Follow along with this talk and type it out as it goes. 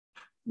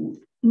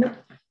Nope.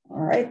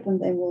 All right, then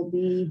they will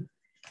be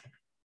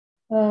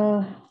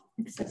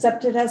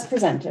accepted as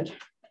presented.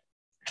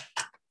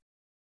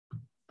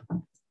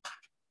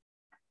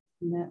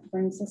 And that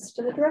brings us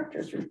to the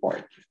director's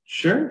report.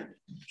 Sure.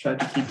 Tried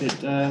to keep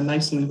it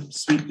nice and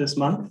sweet this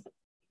month.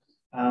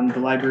 The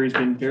library's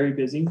been very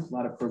busy, a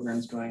lot of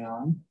programs going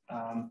on.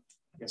 I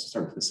guess I'll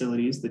start with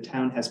facilities. The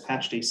town has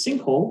patched a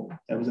sinkhole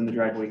that was in the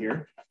driveway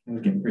here. It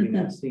was getting pretty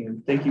nasty.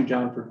 And thank you,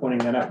 John, for pointing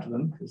that out to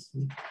them, because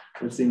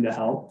it seemed to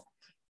help.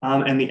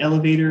 And the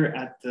elevator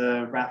at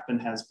the Rathbun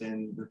has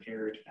been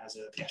repaired as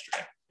of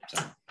yesterday.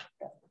 So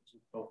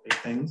both big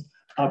things.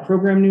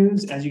 Program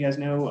news, as you guys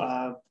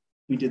know,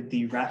 we did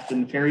the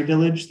Rathbun Fairy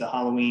Village, the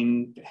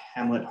Halloween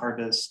Hamlet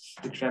Harvest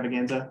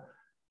extravaganza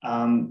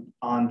on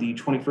the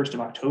 21st of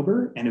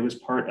October. And it was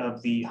part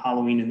of the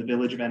Halloween in the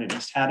Village event at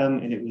East Haddam.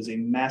 And it was a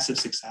massive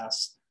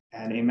success.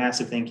 And a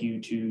massive thank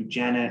you to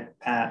Janet,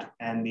 Pat,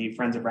 and the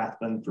Friends of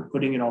Rathbun for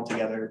putting it all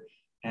together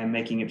and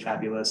making it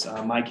fabulous.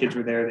 My kids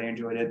were there, they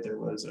enjoyed it. There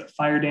was a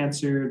fire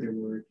dancer, there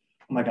were,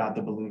 oh my God,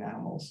 the balloon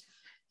animals.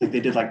 Like they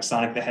did like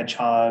Sonic the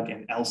Hedgehog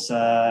and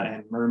Elsa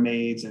and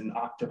mermaids and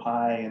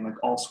octopi and like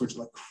all sorts of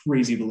like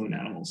crazy balloon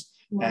animals.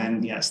 Wow.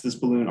 And yes, this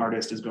balloon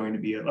artist is going to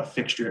be a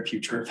fixture at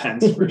future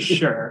events for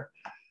sure.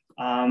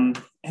 And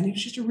it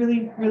was just a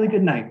really, really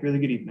good night, really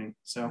good evening.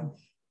 So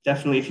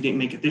definitely if you didn't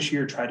make it this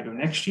year, try to go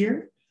next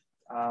year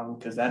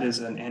because that is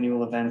an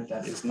annual event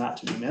that is not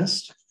to be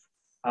missed.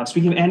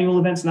 Speaking of annual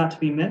events not to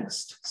be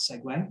missed,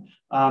 segue,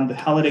 the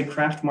Holiday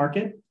Craft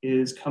Market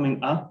is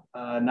coming up,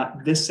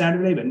 not this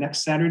Saturday, but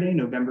next Saturday,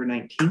 November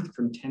 19th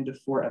from 10 to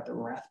 4 at the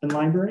Rathbun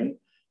Library.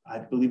 I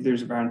believe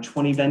there's around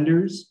 20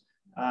 vendors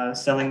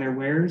selling their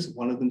wares.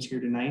 One of them's here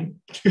tonight.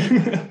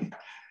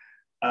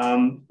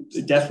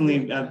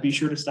 Definitely be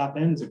sure to stop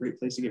in. It's a great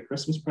place to get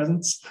Christmas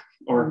presents,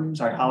 or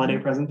sorry, holiday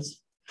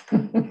presents.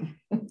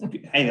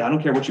 Hey, I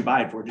don't care what you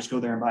buy it for, just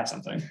go there and buy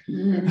something.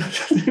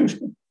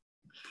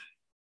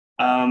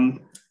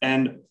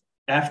 And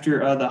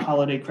after the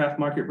Holiday Craft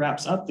Market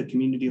wraps up, the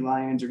Community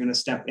Lions are going to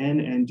step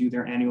in and do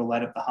their annual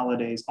Light Up the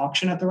Holidays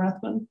auction at the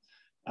Rathbun.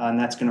 And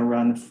that's going to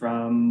run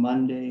from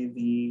Monday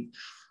the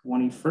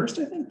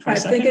 21st, I think. 22nd? I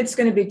think it's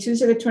going to be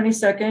Tuesday the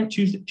 22nd.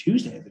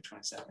 Tuesday the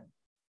 22nd.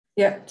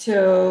 Yeah,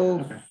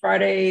 till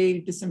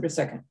Friday, December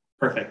 2nd.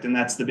 Perfect. And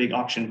that's the big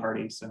auction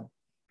party. So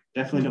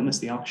definitely don't miss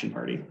the auction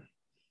party.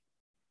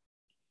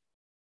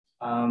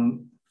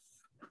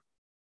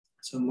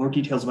 So more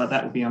details about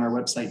that will be on our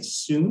website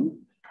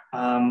soon.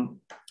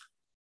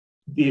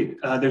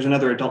 There's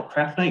another adult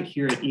craft night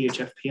here at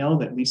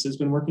EHFPL that Lisa's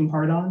been working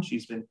hard on.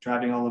 She's been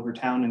driving all over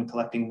town and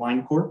collecting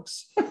wine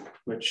corks,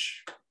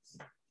 which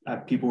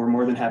people were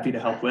more than happy to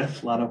help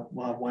with. A lot of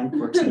wine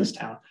corks in this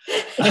town.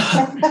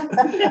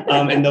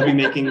 And they'll be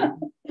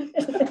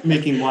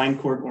making wine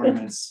cork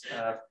ornaments,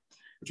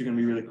 which are going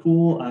to be really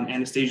cool.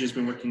 Anastasia's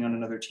been working on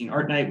another teen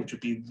art night, which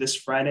would be this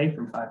Friday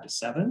from 5 to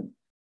 7.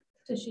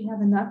 Does she have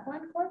enough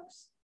wine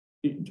corks?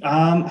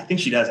 I think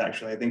she does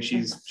actually. I think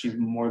she's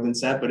more than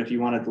set, but if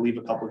you wanted to leave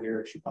a couple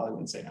here, she probably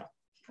wouldn't say no.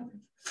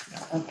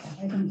 Okay,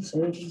 I didn't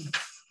say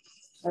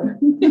I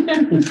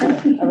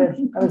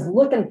was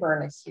looking for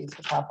an excuse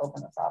to pop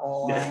open a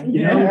bottle of wine.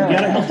 You know, you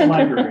gotta help the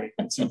library.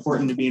 It's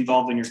important to be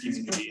involved in your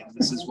community, and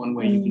this is one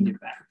way you can give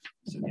back.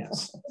 So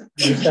yes.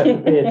 You just have to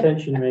pay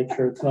attention to make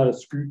sure it's not a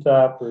screw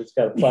top or it's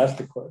got a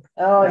plastic hook.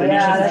 Oh then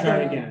yeah. You try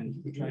again.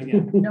 Try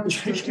again. No,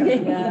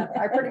 yeah.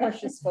 I pretty much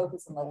just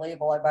focus on the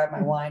label. I buy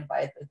my wine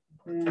by the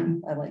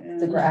I like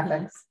the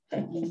graphics.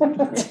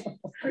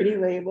 Pretty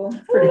label.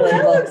 Pretty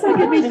label. Looks like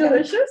it'd be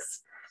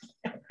delicious.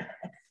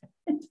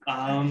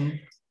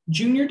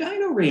 Junior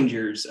Dino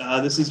Rangers.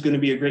 This is going to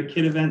be a great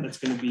kid event that's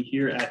going to be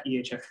here at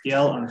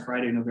EHFPL on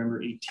Friday,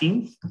 November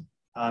 18th.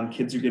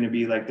 Kids are going to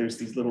be like, there's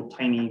these little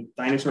tiny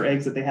dinosaur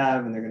eggs that they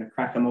have, and they're going to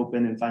crack them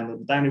open and find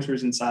little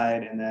dinosaurs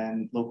inside. And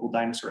then local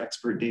dinosaur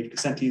expert Dave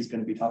Casenti is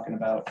going to be talking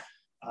about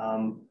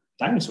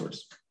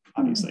dinosaurs,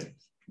 obviously.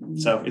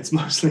 So it's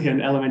mostly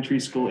an elementary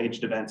school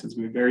aged event. So it's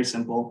going to be very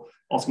simple.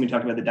 Also going to be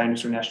talking about the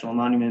Dinosaur National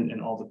Monument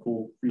and all the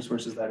cool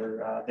resources that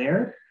are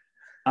there.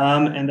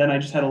 And then I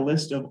just had a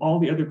list of all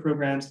the other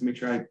programs to make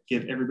sure I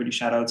give everybody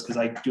shout outs, because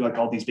I do like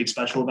all these big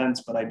special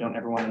events, but I don't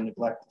ever want to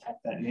neglect the fact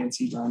that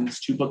Nancy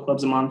runs 2 book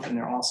clubs a month and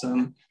they're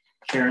awesome.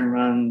 Karen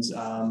runs,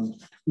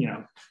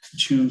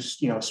 2,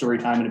 story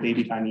time and a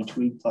baby time each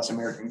week, plus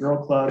American Girl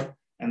Club.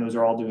 And those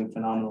are all doing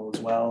phenomenal as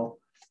well.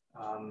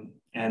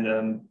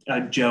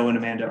 Joe and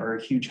Amanda are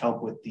a huge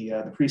help with the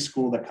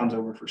preschool that comes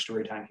over for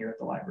story time here at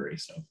the library.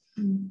 So,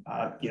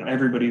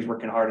 everybody's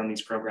working hard on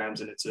these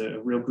programs, and it's a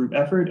real group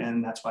effort.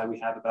 And that's why we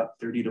have about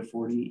 30 to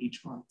 40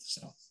 each month.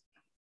 So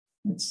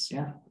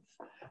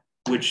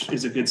which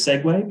is a good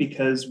segue,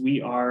 because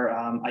we are,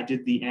 I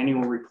did the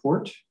annual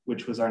report,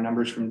 which was our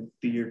numbers from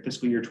the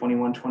fiscal year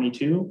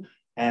 21-22.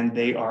 And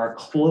they are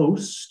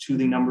close to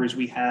the numbers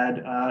we had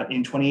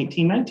in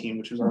 2018-19,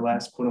 which was our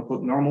last quote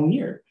unquote normal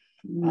year.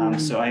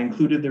 So I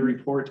included the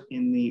report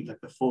in the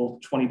full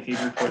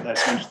 20-page report that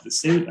I sent to the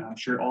state. I'm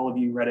sure all of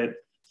you read it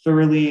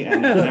thoroughly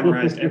and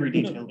memorized every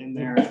detail in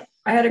there.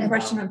 I had a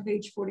question on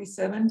page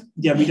 47.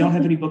 Yeah, we don't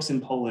have any books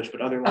in Polish,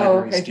 but other Oh,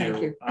 libraries okay, do.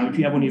 thank you. If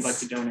you have one you'd like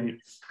to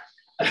donate.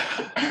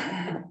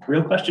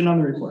 Real question on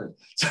the report.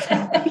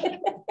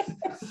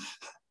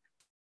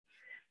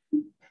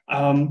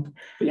 But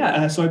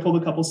yeah, so I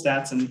pulled a couple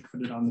stats and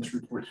put it on this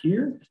report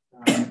here.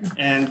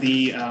 And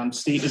the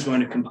state is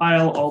going to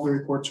compile all the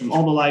reports from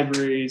all the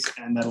libraries,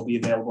 and that'll be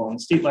available on the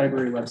state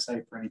library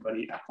website for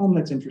anybody at home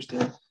that's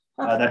interested.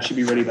 That should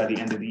be ready by the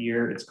end of the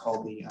year. It's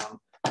called the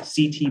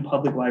CT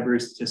Public Library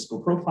Statistical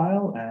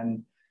Profile.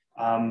 And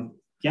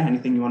yeah,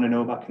 anything you want to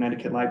know about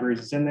Connecticut libraries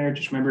is in there.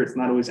 Just remember, it's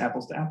not always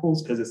apples to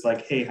apples, because it's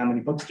like, hey, how many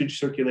books did you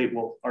circulate?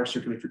 Well, ours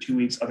circulate for 2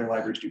 weeks, other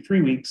libraries do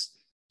 3 weeks.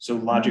 So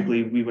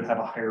logically, we would have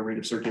a higher rate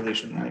of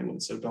circulation than they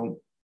would. So don't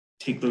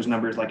take those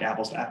numbers like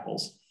apples to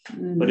apples.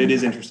 But it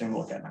is interesting to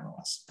look at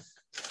nonetheless.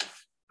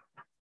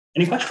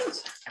 Any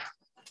questions?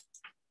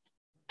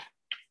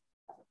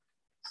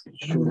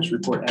 Shortest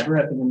report ever.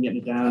 I think I'm getting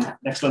it down.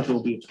 Next month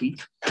will be a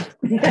tweet.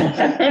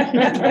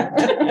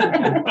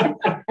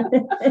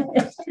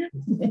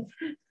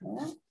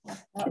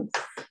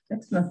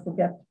 Next month we'll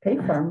get to pay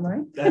for them,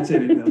 right? That's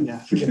it. Yeah,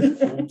 forget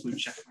it. Blue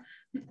check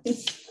mark.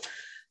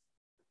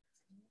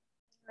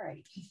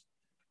 Right.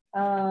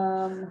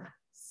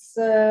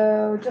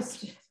 So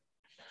just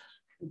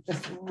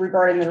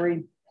regarding the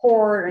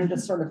report and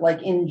just sort of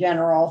like in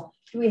general,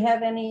 do we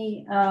have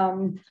any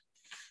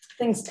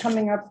things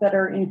coming up that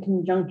are in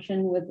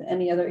conjunction with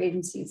any other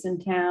agencies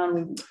in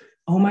town?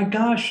 Oh my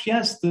gosh,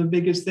 yes. The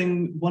biggest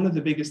thing, one of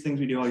the biggest things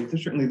we do all year,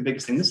 certainly the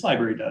biggest thing this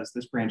library does,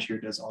 this branch here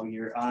does all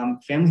year,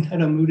 Family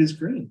Night on Mood is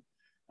Green.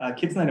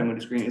 Kids Night on Mood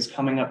is Green is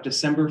coming up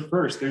December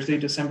 1st, Thursday,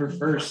 December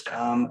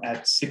 1st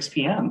at 6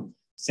 p.m.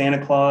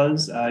 Santa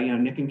Claus,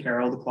 Nick and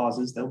Carol, the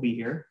Clauses, they'll be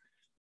here.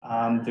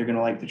 They're going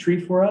to light the tree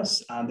for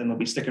us. Then they'll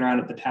be sticking around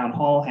at the town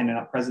hall, handing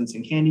out presents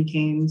and candy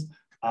canes.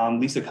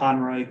 Lisa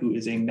Conroy, who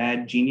is a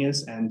mad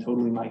genius and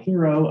totally my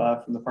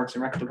hero from the Parks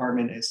and Rec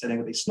department, is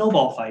setting up a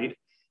snowball fight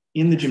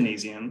in the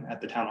gymnasium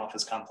at the town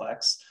office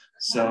complex.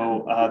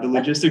 So the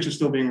logistics are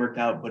still being worked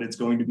out, but it's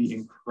going to be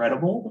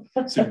incredible.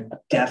 So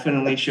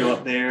definitely show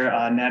up there.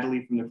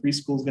 Natalie from the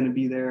preschool is going to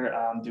be there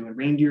doing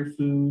reindeer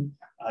food.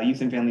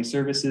 Youth and Family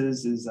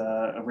Services is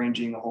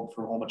arranging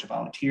for a whole bunch of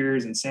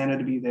volunteers and Santa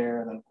to be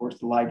there. And then of course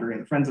the library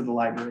and the friends of the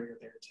library are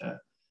there to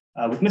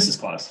with Mrs.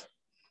 Claus.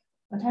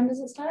 What time does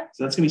it start?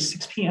 So that's going to be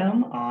 6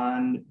 p.m.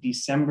 on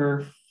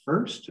December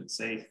 1st. It's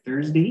a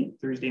Thursday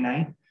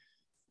night.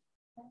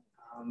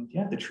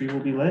 Yeah, the tree will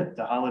be lit.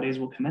 The holidays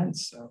will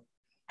commence. So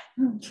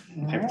I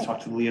have to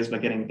talk to the Leahs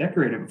about getting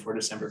decorated before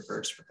December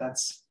 1st, but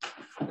that's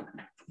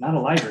not a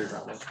library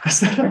problem.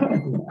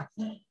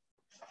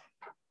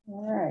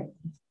 All right.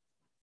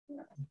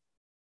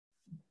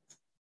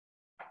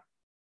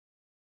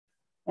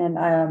 And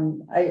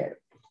I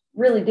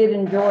really did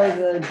enjoy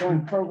the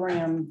joint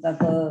program that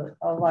the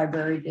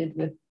library did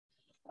with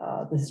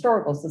the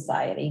Historical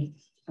Society.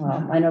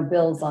 I know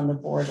Bill's on the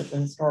board of the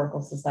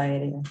Historical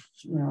Society.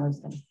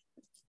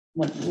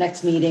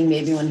 Next meeting,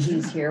 maybe when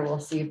he's here, we'll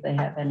see if they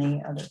have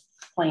any other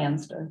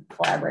plans to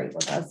collaborate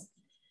with us.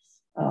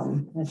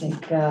 I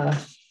think kind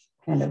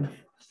of,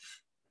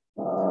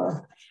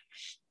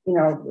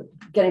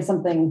 getting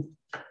something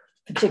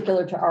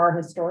particular to our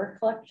historic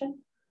collection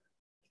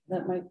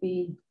that might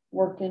be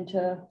worked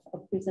into a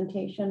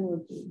presentation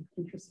would be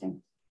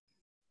interesting.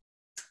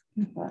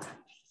 But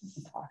we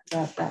can talk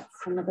about that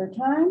some other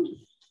time.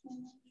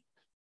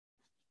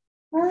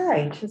 All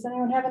right, does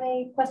anyone have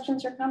any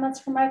questions or comments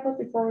for Michael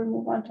before we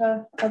move on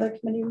to other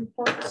committee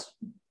reports?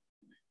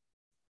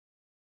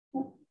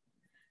 All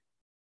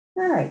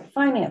right,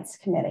 Finance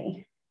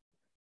Committee.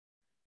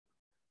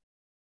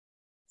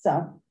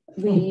 So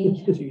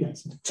we,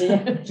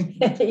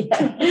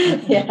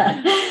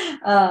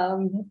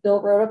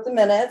 Bill wrote up the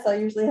minutes. I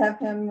usually have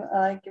him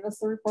give us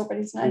the report, but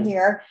he's not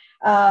here.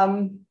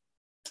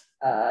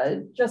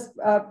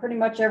 Pretty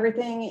much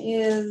everything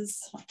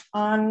is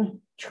on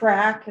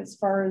track as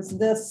far as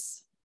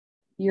this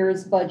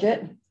year's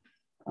budget.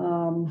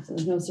 So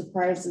there's no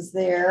surprises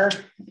there.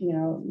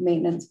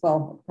 Maintenance.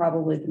 Well,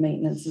 probably the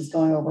maintenance is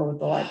going over with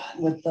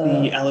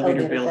the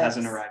elevator bill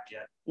hasn't arrived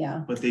yet.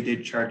 Yeah, but they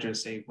did charge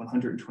us a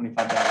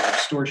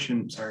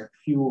 $125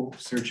 fuel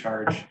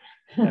surcharge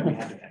that we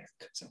had to pay.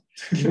 So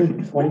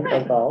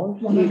 $25?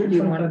 Do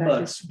you want that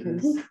bucks. just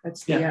because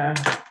that's the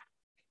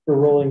For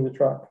rolling the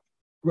truck.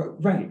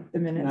 Right. the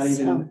minutes. Not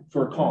even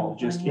for a call,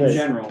 just in Right.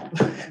 general.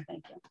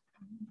 thank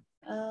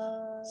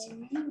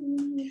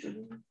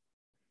you.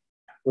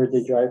 Where'd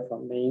they drive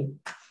from? Maine?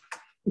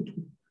 They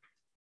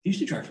used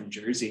to drive from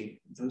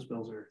Jersey. Those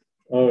bills are,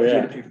 Oh, you had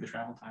yeah. to pay for the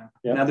travel time.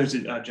 Yeah. Now there's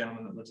a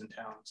gentleman that lives in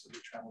town, so the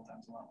travel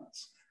time's a lot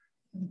less.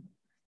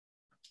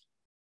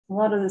 A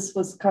lot of this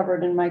was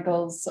covered in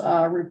Michael's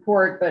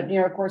report, but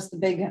of course, the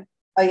big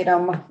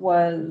item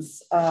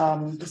was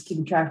just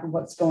keeping track of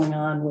what's going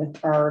on with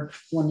our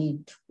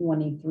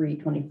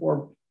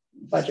 2023-24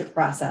 budget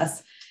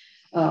process.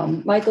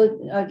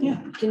 Michael,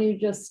 can you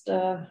just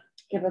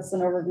give us an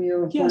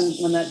overview of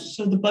Yes. when that?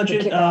 So the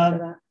budget kickoff for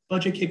that?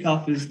 budget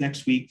kickoff is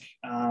next week.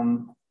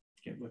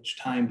 forget which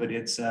time, but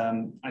it's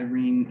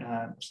Irene,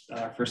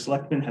 first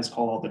selectman, has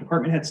called all the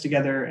department heads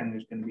together, and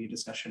there's going to be a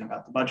discussion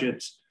about the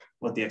budget,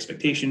 what the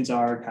expectations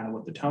are, kind of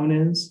what the tone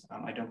is.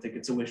 I don't think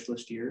it's a wish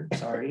list year,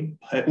 sorry,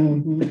 but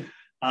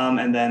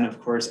and then of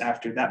course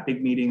after that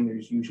big meeting,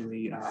 there's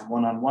usually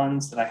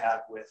one-on-ones that I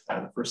have with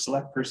the first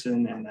select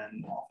person, and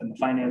then often the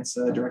finance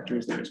director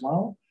is there as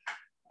well.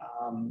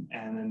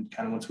 And then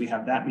kind of once we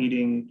have that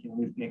meeting,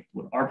 we make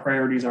what our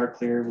priorities are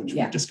clear, which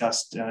we've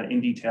discussed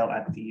in detail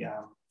at the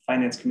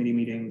finance committee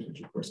meetings,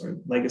 which of course are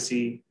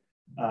legacy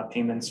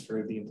payments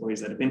for the employees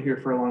that have been here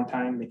for a long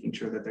time, making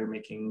sure that they're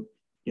making,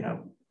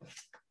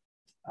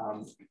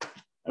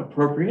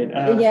 appropriate.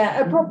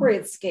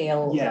 Appropriate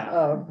scale.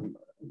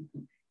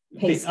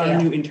 Pay scale.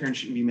 Our new intern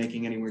shouldn't be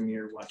making anywhere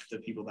near what the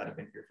people that have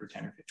been here for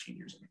 10 or 15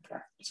 years have been.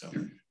 So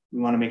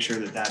we want to make sure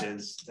that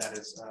is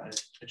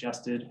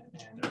adjusted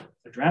and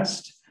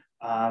addressed.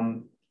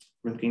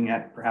 We're looking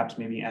at perhaps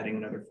maybe adding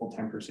another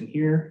full-time person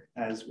here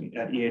as we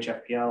at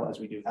EHFPL, as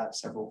we do have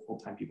several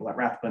full-time people at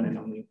Rathbun and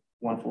only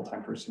one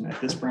full-time person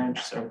at this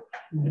branch. So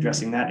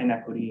addressing that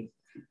inequity.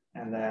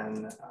 And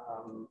then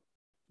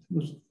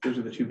those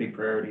are the two big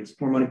priorities.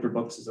 More money for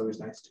books is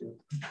always nice too.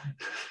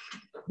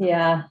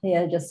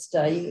 Just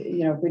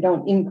if we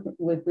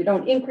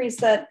don't increase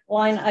that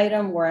line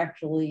item,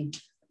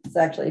 it's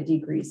actually a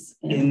decrease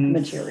in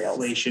materials.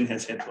 Inflation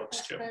has hit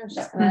books too.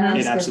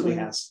 It absolutely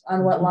has.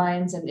 On what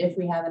lines, and if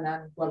we haven't,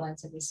 on what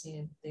lines have we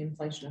seen the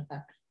inflation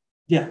effect?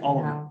 Yeah, all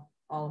of them.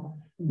 All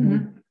of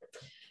them.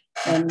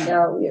 And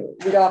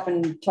we'd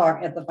often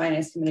talk at the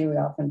finance committee, we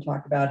often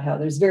talk about how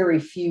there's very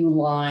few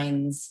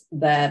lines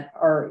that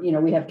are,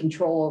 we have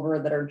control over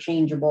that are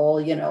changeable,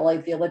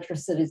 like the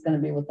electricity is going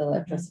to be what the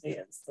electricity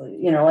is. So,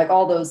 like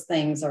all those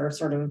things are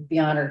sort of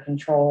beyond our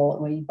control,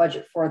 and we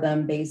budget for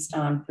them based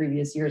on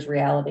previous year's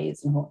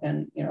realities and hope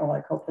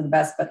for the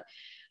best. But,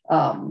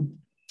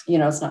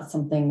 it's not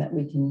something that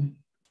we can,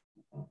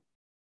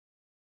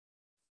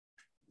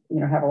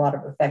 have a lot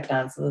of effect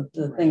on. So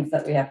the things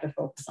that we have to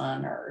focus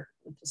on are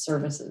the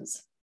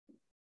services,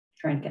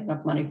 trying to get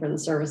enough money for the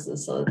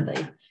services so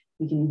that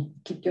we can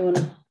keep doing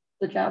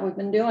the job we've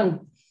been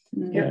doing.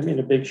 Yeah, I mean,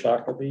 a big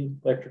shock will be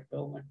electric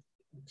bill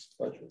next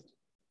budget.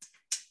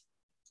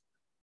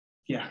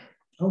 Yeah.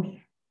 Oh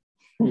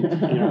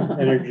yeah.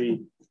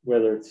 Energy,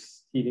 whether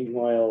it's heating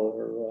oil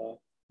or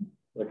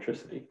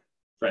electricity.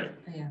 Right.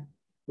 Yeah.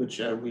 Which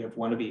we have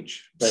one of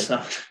each. Right. So.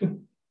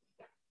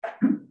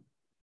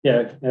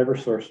 Yeah,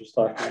 Eversource was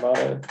talking about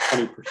a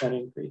 20%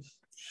 increase.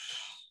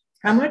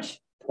 How much?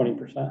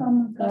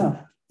 20%. Oh,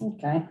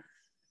 okay.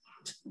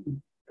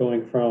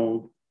 Going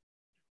from,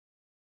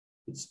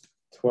 it's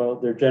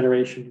 12, their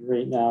generation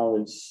rate now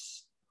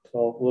is a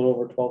little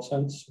over 12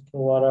 cents a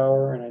kilowatt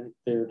hour, and I think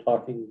they were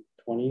talking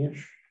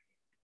 20-ish.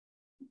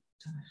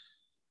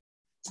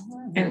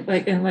 And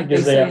like Because they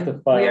they say, have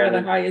to file we are the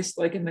it. highest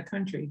in the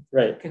country,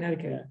 Right.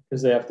 Connecticut.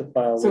 Because they have to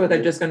file. So with they're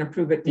the just going to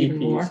prove it even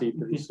more. DPC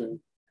pretty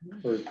soon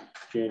for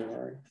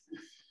January.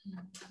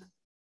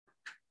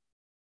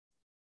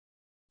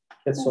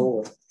 Get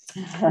solar.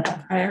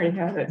 I already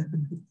have it.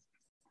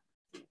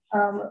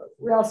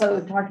 We also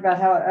talked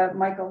about how,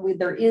 Michael,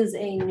 there is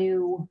a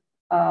new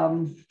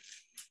town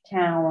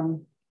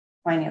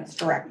finance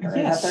director.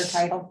 Yes. Is that their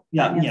title?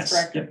 Yeah. Finance Yes.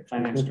 director. Yep.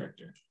 Finance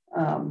director.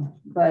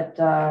 But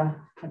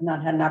I've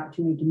not had an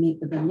opportunity to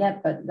meet with them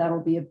yet, but that'll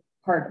be a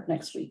part of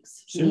next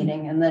week's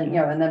meeting. And then,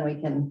 and then we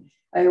can,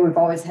 we've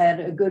always had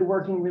a good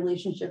working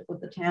relationship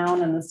with the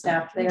town and the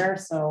staff there.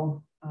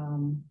 So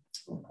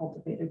we'll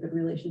cultivate a good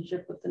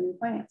relationship with the new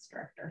finance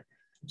director.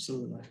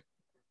 Absolutely.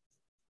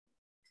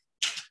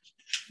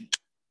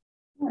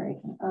 All right.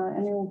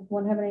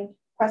 Anyone have any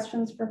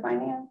questions for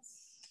finance?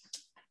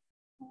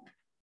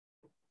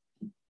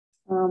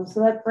 So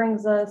that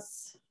brings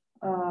us,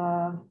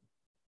 to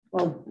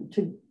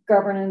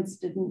governance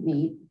didn't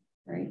meet,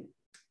 right?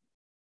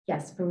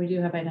 Yes, but we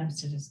do have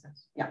items to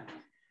discuss. Yeah.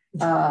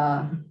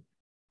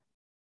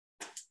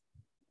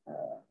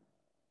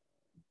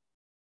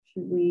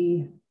 Should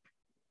we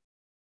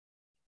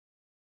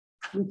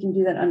can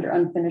do that under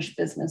unfinished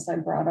business. I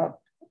brought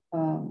up.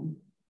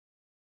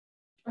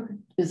 Okay.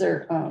 Is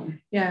there?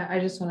 Yeah, I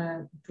just want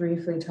to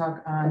briefly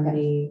talk on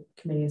the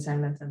committee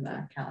assignments and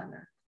the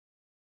calendar.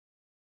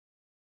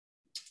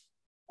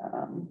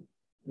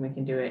 We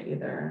can do it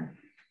either.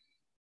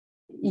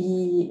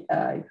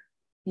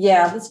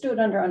 Yeah, let's do it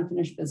under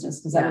unfinished business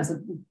because that was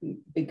a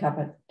big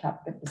topic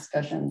of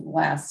discussion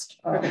last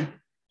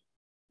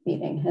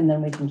meeting, and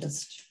then we can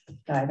just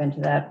dive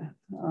into that.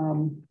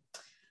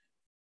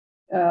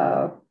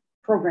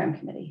 Program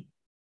committee.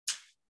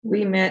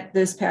 We met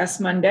this past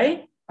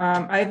Monday.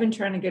 I've been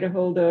trying to get a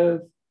hold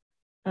of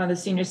the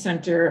senior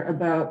center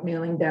about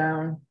mailing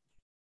down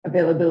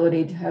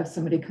availability to have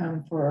somebody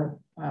come for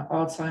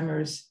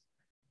Alzheimer's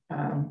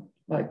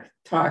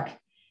talk.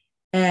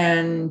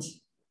 And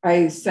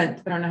I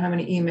sent, I don't know how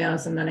many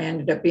emails, and then I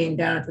ended up being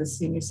down at the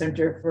senior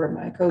center for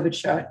my COVID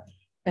shot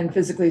and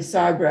physically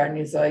saw Brad, and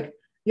he's like,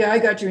 yeah, I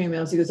got your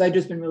emails. He goes, I've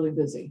just been really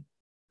busy.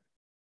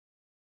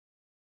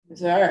 I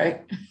said, all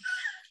right.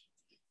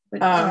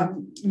 But,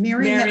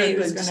 Mary had a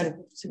was good gonna,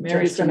 suggestion.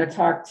 Mary's gonna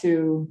talk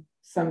to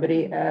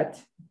somebody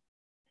at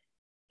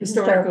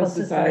Historical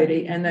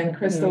Society, and then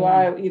Crystal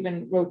I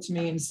even wrote to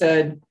me and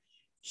said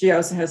she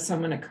also has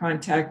someone at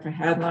contact for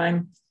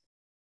Hadline,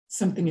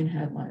 something in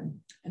Hadline.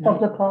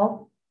 Public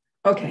hall?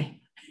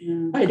 Okay,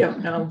 I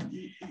don't know.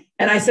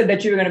 And I said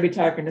that you were going to be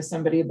talking to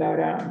somebody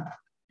about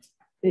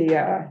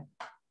the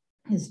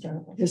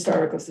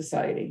Historical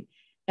Society.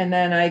 And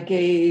then I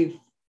gave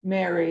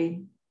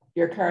Mary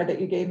your card that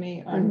you gave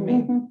me on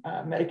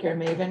Medicare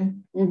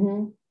Maven,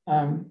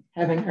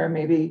 having her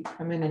maybe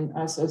come in and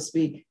also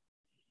speak.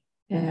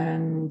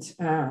 And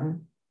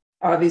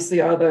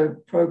obviously all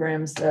the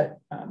programs that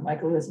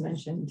Michael has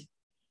mentioned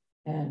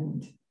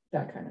and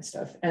that kind of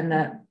stuff. And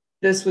that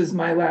this was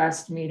my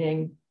last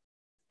meeting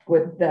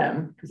with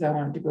them because I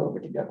wanted to go over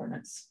to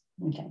governance.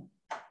 Okay.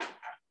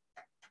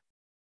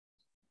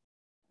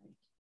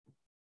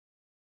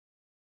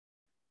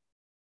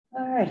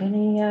 All right,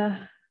 any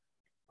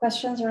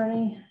questions or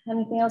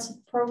anything else with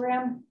the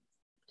program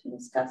to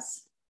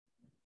discuss?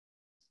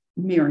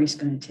 Mary's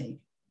going to take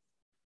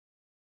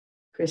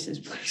Chris's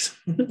place.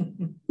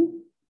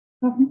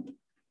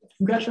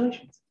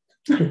 Congratulations.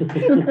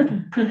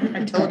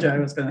 I told you I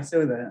was going to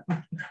say that.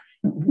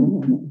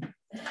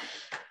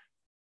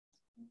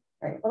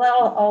 Right. Well, that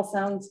all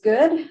sounds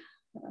good.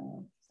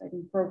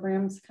 Exciting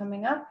programs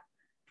coming up.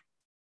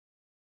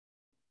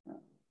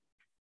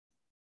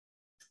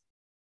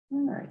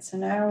 All right, so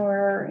now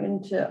we're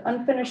into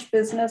unfinished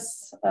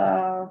business. We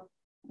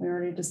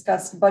already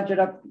discussed budget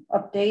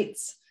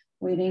updates.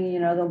 Waiting,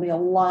 there'll be a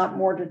lot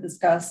more to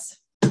discuss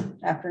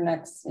after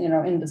next,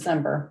 in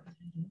December.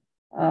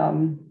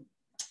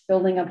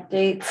 Building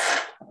updates.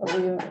 At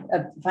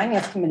the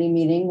finance committee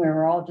meeting, we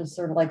were all just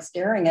sort of like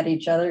staring at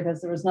each other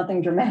because there was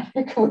nothing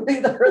dramatic with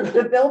either of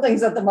the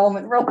buildings at the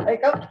moment. We're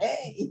like,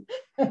 okay.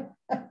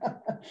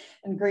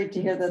 And great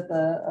to hear that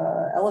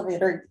the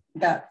elevator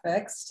got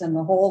fixed and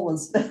the hole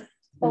was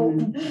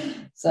filled.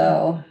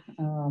 So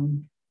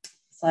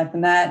aside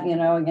from that,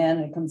 again,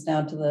 it comes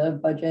down to the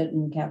budget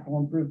and capital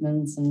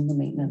improvements and the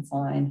maintenance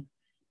line.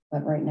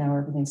 But right now,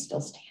 everything's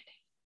still standing.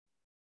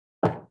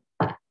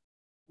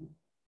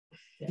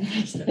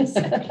 It's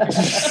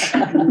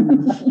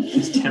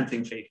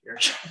tempting fate here.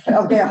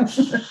 Oh, yeah.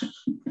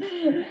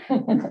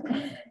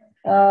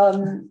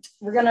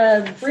 We're going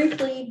to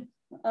briefly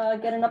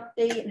get an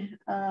update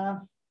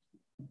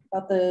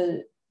about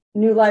the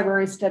new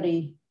library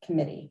study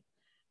committee.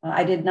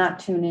 I did not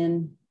tune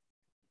in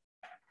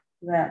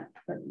to that,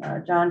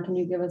 but John, can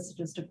you give us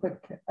just a quick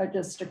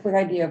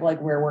idea of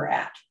like where we're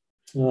at?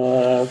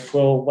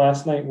 Well,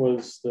 last night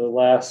was the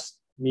last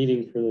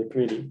meeting for the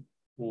committee.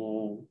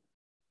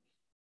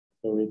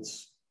 So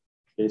it's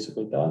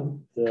basically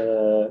done.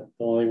 The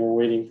only thing we're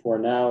waiting for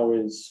now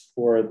is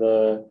for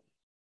the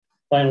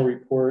final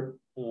report,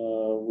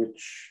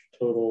 which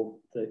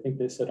totaled, I think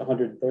they said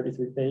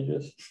 133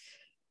 pages,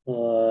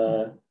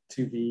 to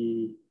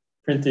be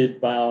printed,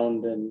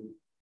 bound, and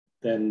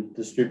then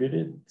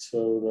distributed.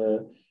 So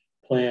the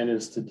plan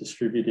is to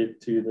distribute it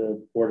to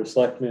the Board of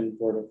Selectmen,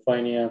 Board of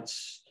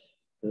Finance,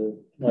 the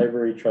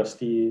library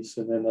trustees,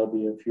 and then there'll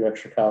be a few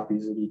extra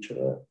copies at each of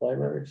the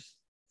libraries.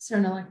 Is there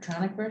an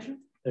electronic version?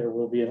 There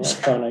will be an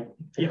electronic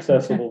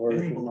accessible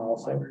version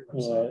also.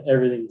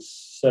 Everything's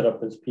set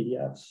up as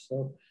PDFs.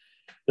 So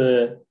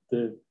the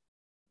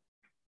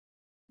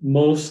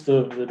most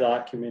of the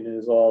document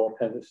is all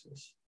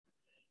appendices.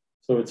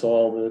 So it's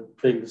all the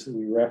things that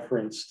we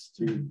referenced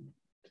to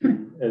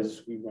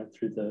as we went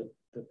through the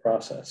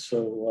process.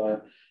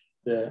 So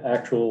the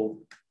actual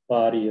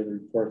body of the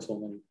report's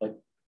only like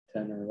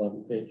 10 or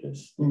 11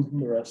 pages.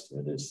 The rest of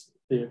it is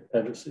the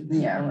appendices.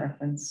 Yeah,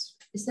 reference.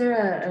 Is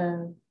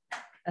there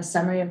a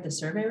summary of the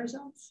survey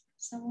results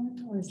somewhere,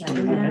 or is that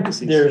in there?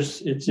 It's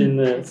in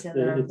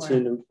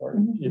the report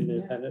in the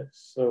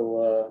appendix.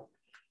 So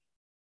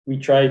we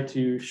tried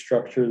to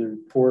structure the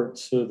report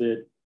so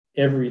that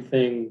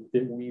everything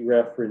that we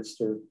referenced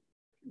or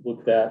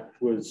looked at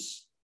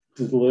was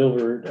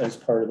delivered as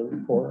part of the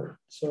report.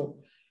 So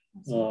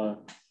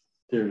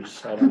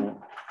there's, I don't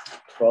know,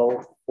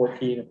 12,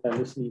 14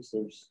 appendices.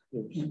 There's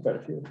quite a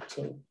few.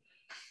 So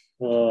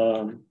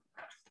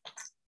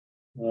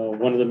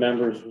one of the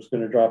members was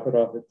going to drop it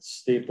off at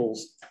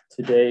Staples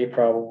today,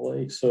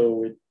 probably.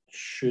 So it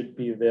should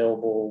be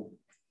available,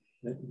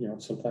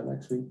 sometime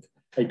next week.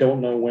 I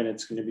don't know when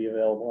it's going to be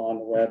available on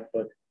the web,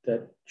 but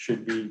that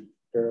should be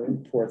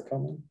fairly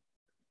forthcoming.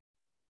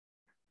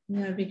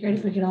 Yeah, it'd be great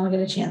if we could all get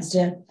a chance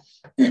to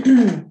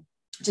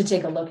to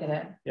take a look at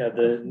it. Yeah,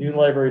 the new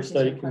library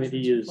study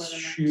committee is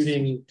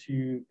shooting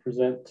to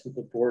present to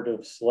the Board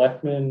of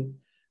Selectmen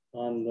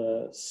on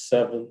the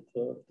 7th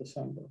of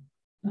December,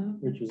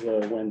 which is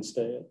a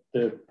Wednesday at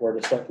the Board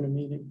of Selectmen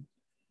meeting.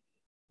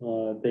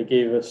 They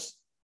gave us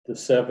the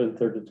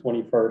 7th or the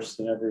 21st,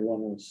 and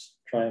everyone was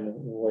trying to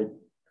avoid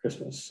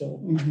Christmas.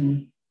 So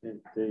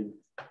they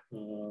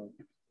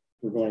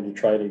were going to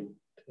try to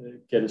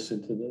get us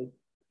into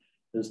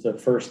the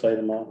first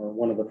item on, or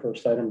one of the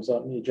first items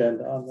on the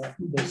agenda on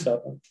the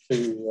 7th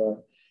to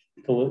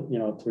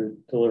to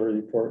deliver a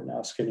report and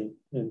ask any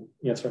and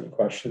answer any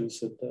questions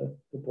that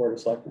the board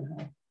is likely to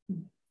have.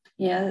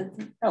 Yeah,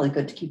 it's probably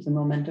good to keep the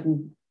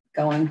momentum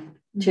going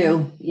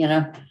too, you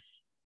know.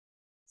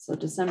 So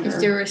December. Is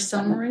there a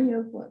summary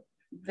of what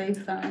they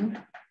found?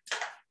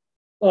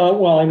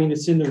 Well, I mean,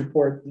 it's in the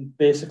report.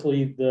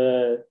 Basically,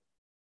 the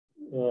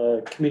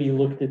committee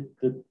looked at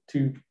the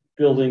two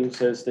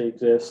buildings as they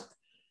exist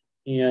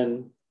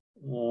and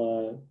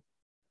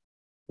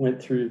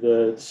went through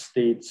the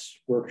state's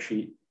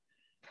worksheet.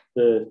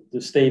 The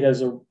state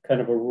has a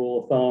kind of a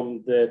rule of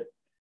thumb that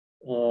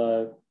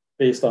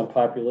based on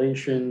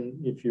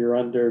population, if you're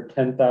under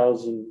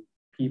 10,000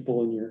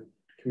 people in your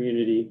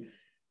community,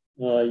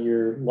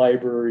 your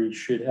library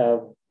should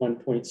have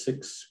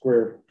 1.6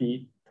 square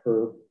feet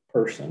per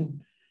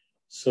person.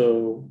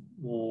 So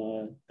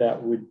we're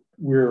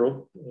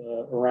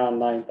around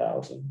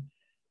 9,000.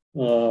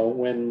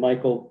 When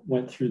Michael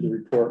went through the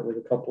report with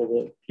a couple of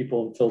the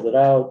people and filled it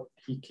out,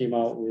 he came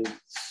out with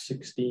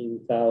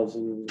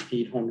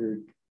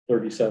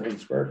 16,837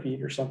 square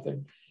feet or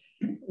something.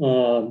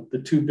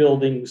 The two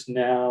buildings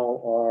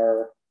now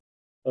are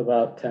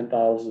about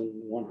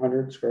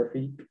 10,100 square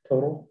feet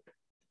total.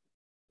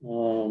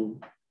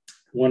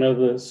 One of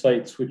the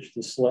sites which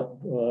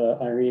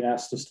Irene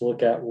asked us to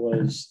look at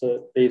was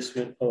the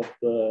basement of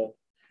the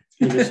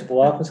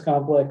municipal office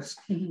complex.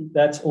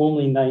 That's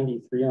only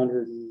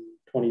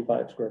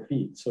 9,325 square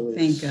feet. So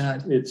Thank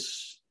God.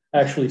 It's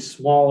actually a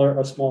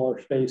smaller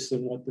space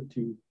than what the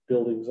two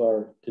buildings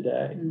are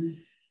today.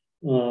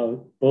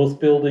 Both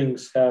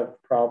buildings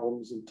have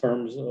problems in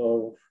terms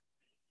of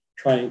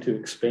trying to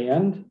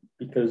expand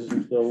because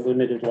of the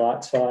limited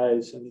lot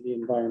size and the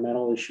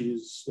environmental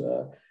issues,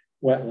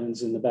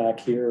 wetlands in the back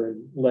here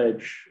and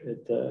ledge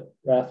at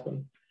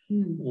Rathbun.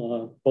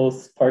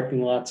 Both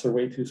parking lots are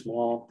way too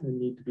small and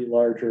need to be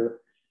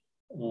larger.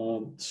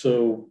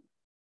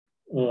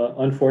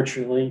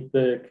 Unfortunately,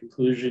 the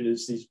conclusion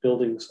is these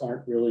buildings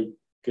aren't really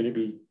going to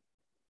be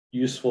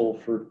useful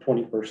for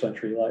 21st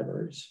century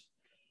libraries.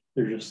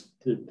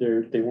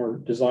 They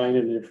weren't designed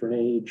in a different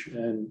age,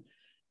 and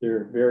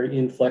they're very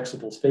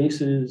inflexible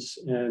spaces,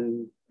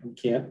 and we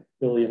can't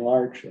really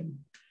enlarge them.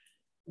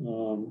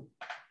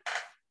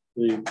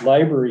 The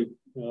library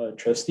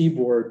trustee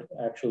board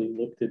actually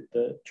looked at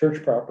the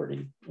church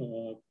property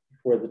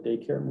before the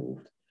daycare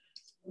moved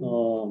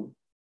 4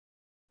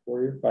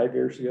 or 5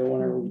 years ago,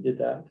 whenever we did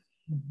that.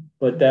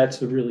 But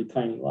that's a really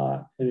tiny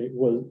lot, and it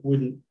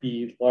wouldn't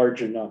be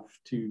large enough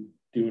to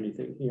do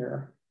anything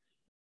here.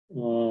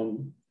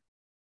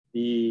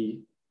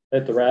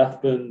 At the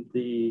Rathbun,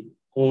 the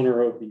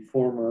owner of the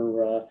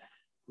former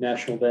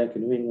National Bank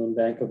of New England,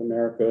 Bank of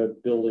America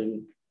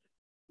building,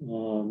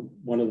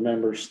 one of the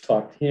members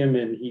talked to him,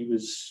 and he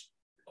was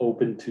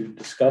open to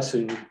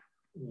discussing.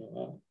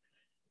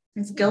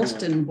 It's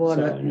Gelston bought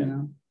it, you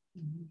know.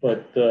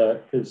 But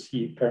because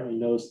he apparently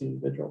knows the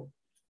individual.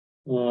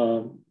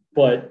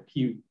 But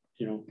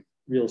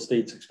real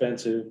estate's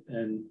expensive,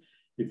 and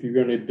if you're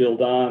going to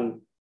build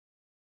on,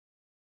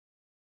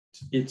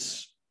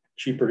 it's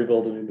cheaper to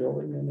build a new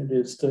building than it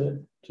is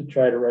to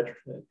try to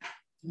retrofit.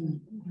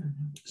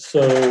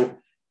 So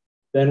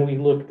then we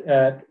looked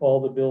at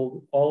all of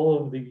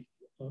the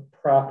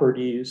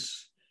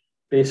properties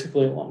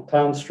basically along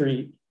Town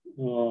Street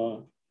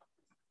from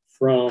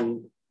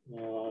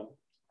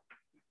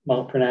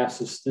Mount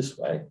Parnassus this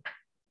way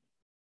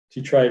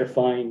to try to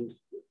find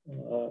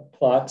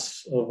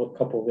plots of a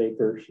couple of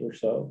acres or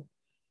so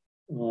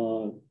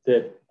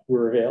that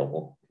were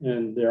available,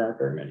 and there aren't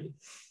very many.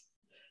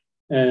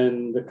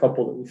 And the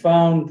couple that we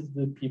found,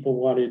 the people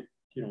wanted,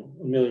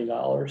 $1 million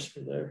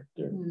for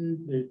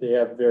they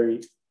have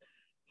very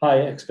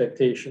high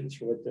expectations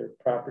for what their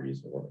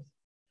properties are worth.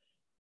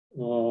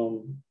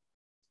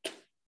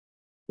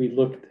 We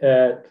looked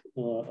at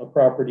a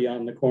property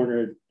on the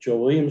corner of Joe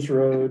Williams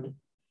Road,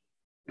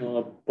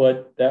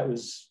 but that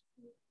was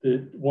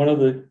one of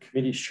the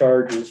committee's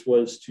charges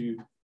was to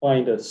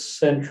find a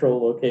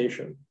central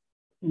location.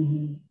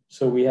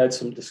 So we had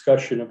some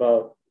discussion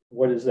about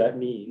what does that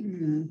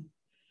mean?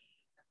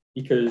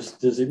 Because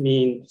does it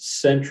mean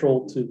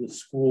central to the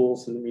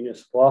schools and the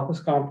municipal office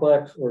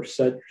complex, or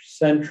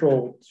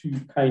central to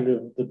kind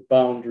of the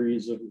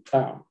boundaries of the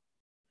town?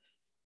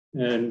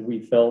 And we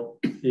felt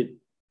it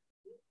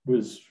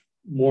was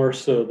more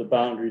so the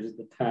boundaries of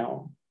the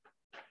town.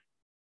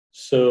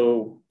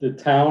 So the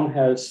town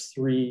has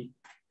 3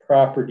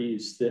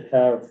 properties that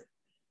have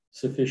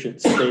sufficient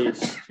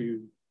space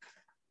to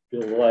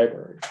build a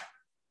library.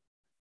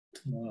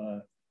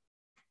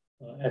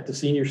 At the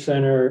senior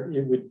center,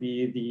 it would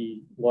be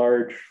the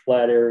large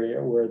flat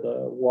area where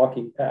the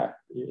walking path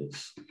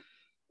is.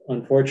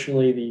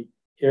 Unfortunately, the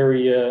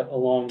area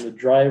along the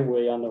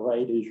driveway on the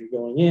right as you're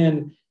going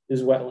in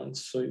is wetlands,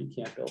 so you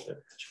can't build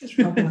there. Just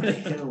probably the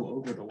hill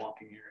over the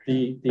walking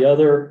area. The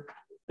other,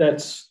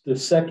 that's the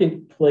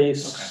second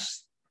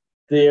place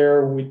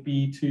there would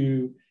be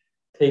to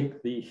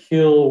take the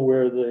hill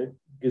where the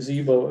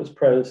gazebo is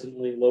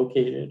presently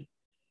located,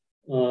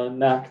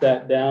 knock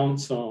that down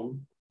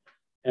some,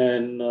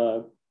 and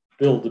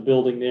build the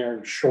building there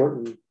and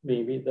shorten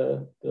maybe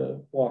the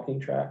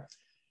walking track.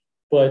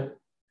 But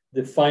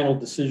the final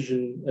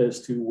decision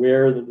as to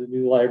where the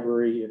new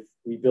library, if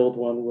we build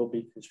one, will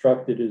be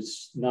constructed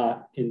is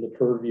not in the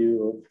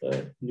purview of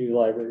the new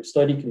library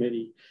study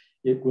committee.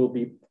 It will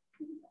be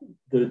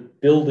the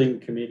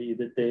building committee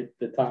that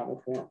the town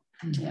will form.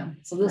 Yeah,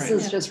 so this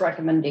is just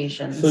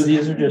recommendations. So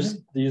these are just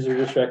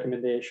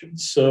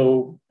recommendations.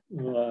 So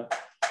the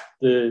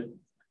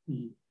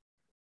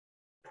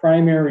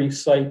primary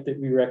site that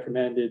we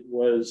recommended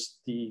was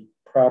the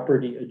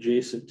property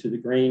adjacent to the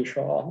Grange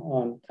Hall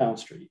on Town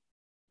Street,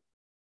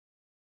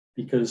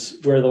 because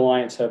where the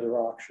Lions have their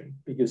auction,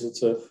 because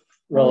it's a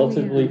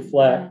relatively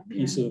flat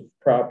piece of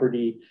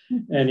property,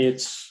 and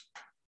it's,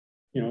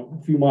 you know,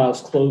 a few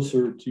miles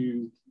closer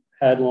to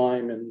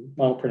Hadlime and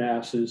Mount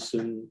Parnassus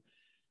and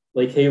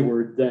Lake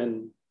Hayward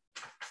than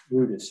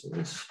Brutus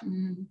is.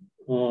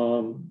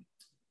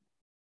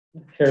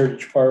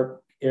 Heritage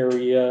Park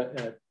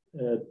area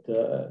at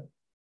the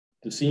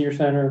senior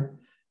center,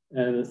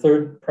 and the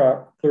third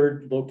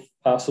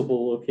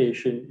possible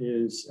location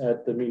is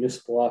at the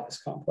municipal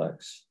office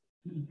complex.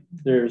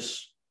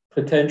 There's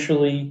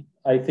potentially,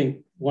 I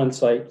think, one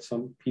site,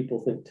 some people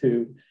think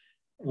two,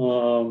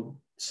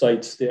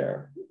 sites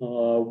there.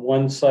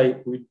 One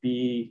site would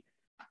be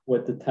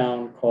what the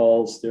town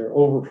calls their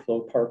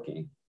overflow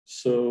parking.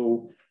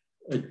 So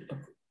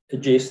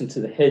adjacent to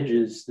the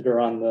hedges that are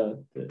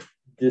on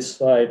this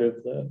side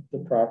of the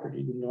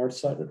property, the north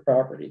side of the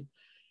property.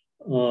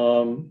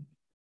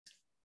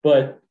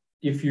 But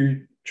if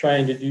you're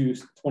trying to do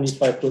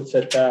 25-foot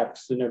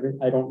setbacks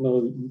and I don't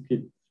know that you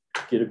could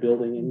get a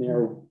building in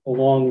there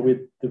along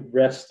with the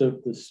rest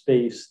of the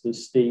space the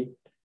state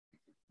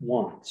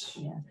wants.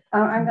 Yeah,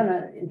 I'm going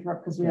to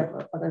interrupt because we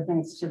have other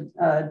things to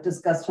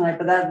discuss tonight,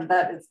 but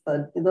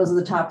those are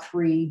the top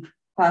three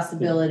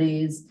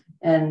possibilities,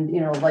 and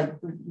like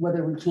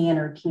whether we can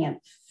or can't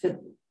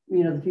fit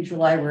the future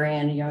library,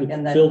 and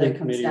again that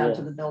comes down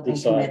to the building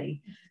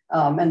committee,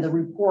 and the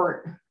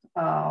report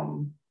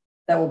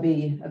that will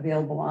be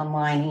available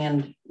online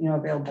and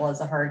available as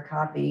a hard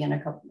copy in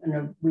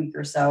a week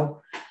or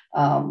so.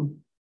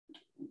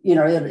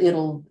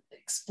 It'll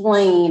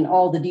explain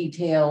all the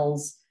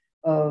details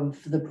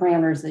of the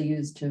parameters they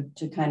use to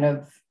kind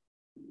of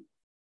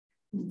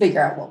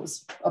figure out what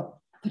was a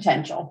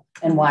potential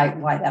and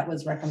why that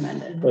was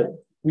recommended.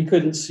 But we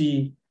couldn't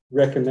see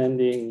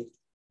recommending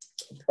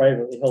a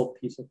privately held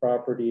piece of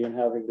property and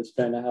having to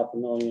spend $500,000,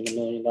 $1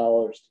 million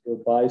to go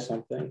buy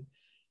something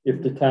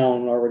if the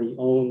town already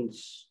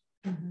owns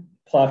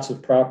plots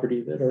of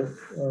property that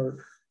are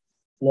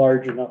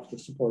large enough to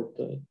support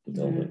the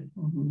building.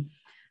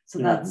 So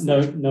that's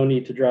no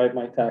need to drive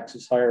my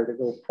taxes higher to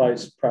go buy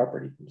some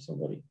property from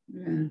somebody.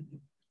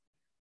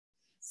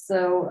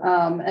 So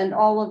and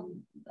all of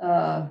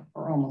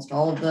or almost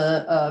all of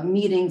the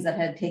meetings that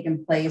had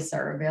taken place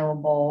are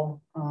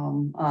available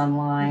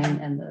online,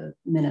 and the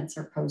minutes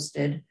are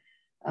posted,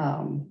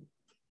 and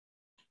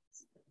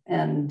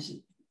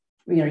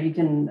you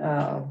can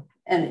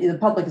and the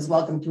public is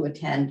welcome to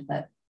attend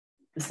that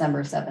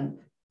December 7th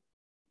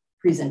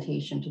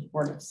presentation to the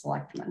Board of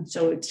Selectmen.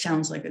 So it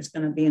sounds like it's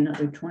going to be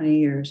another 20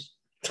 years.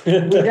 We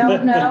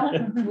don't know.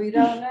 We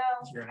don't know.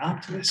 You're an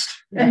optimist.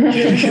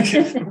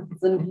 It's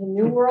a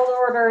new world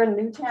order, a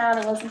new town.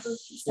 It wasn't the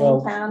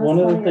same town. One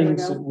of the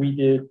things that we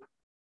did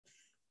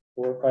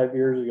 4 or 5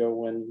 years ago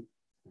when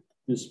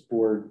this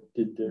board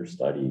did their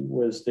study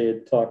was they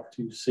had talked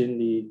to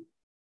Cindy,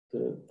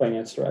 the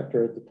finance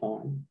director at the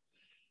time,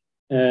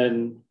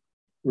 and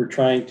we're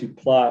trying to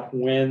plot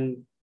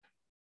when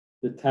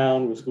the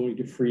town was going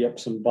to free up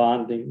some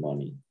bonding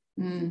money.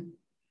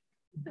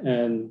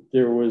 And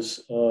there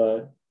was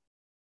a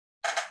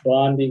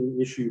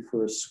bonding issue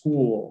for a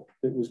school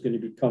that was going to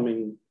be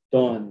coming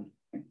done.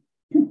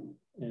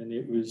 And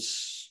it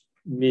was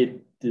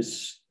mid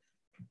this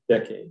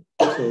decade.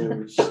 So it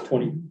was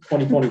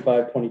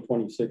 2025,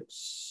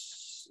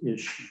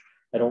 2026-ish.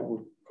 I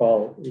don't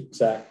recall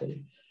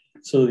exactly.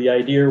 So the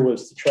idea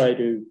was to try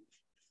to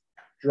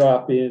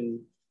drop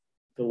in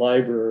the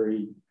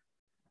library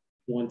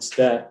once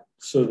that,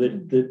 so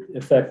that the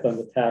effect on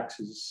the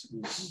taxes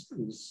is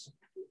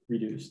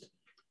reduced.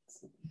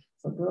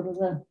 So go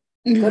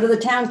to the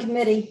town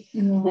committee,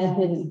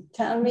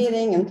 town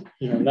meeting, and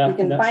you can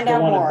find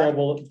out more.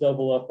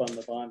 Double up on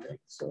the bonding.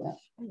 So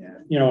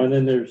and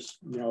then there's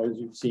as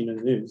you've seen in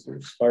the news,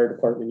 there's fire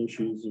department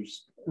issues.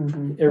 There's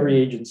every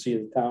agency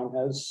of the town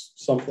has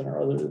something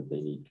or other that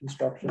they need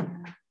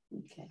construction.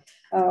 Okay,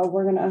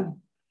 we're gonna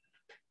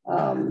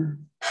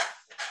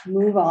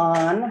move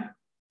on.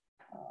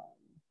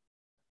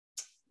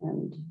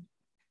 And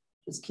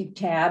just keep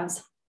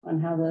tabs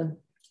on how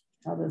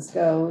this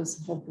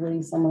goes.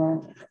 Hopefully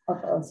someone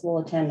of us will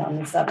attend on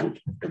the 7th,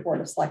 the Board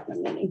of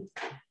Selectmen meeting.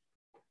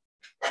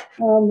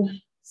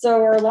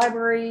 So our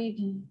library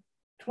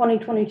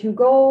 2022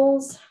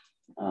 goals.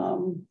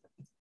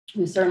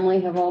 We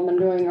certainly have all been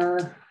doing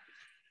our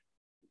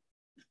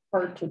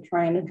part to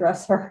try and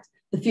address the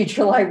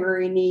future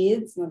library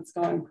needs, and it's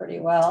going pretty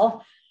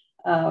well.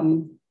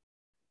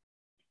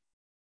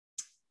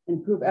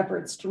 improve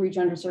efforts to reach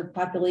underserved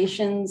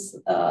populations.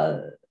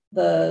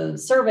 The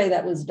survey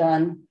that was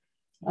done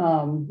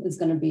is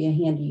going to be a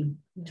handy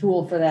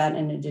tool for that,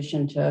 in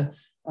addition to,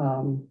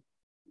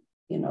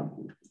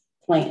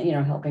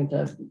 helping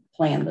to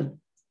plan the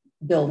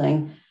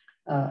building,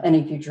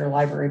 any future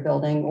library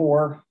building,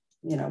 or,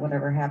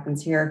 whatever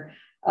happens here.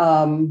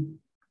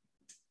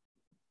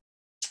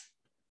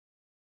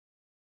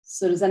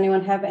 So does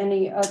anyone have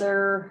any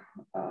other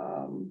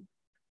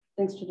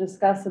things to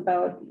discuss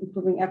about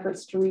improving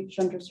efforts to reach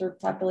underserved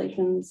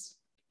populations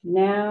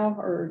now,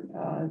 or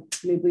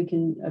maybe we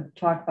can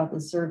talk about the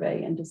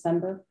survey in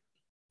December?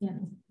 Yeah,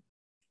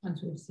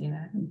 once we've seen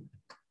it.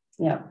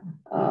 Yeah,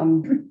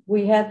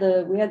 we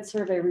had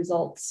survey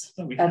results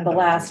at the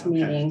last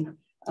meeting,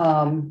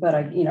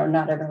 but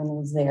not everyone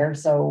was there,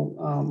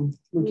 so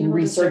we can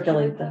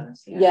recirculate them.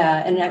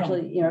 Yeah, and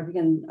actually, if you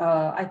can,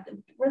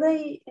 were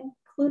they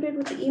included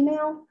with the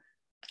email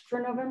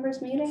for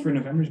November's meeting? For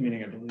November's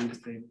meeting, I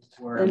believe they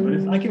were, but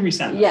if I can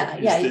resend them. Yeah,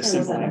 Is yeah, you the can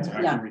simple resend answer. them.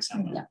 I Yeah. can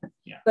resend them.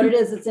 Yeah. But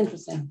it's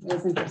interesting. It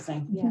is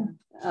interesting. Yeah.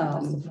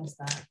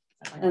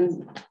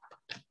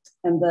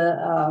 And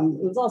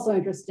it was also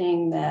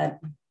interesting that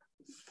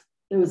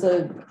it was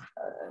a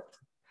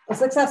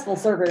successful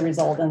survey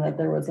result, and that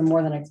there was a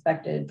more than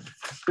expected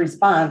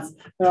response,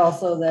 but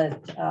also that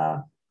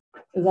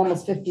it was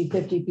almost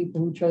 50-50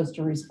 people who chose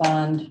to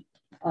respond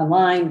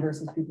online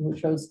versus people who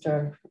chose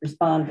to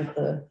respond with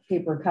the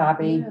paper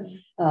copy.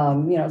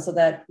 So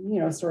that,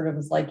 sort of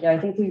is like, I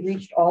think we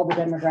reached all the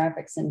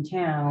demographics in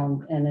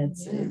town, and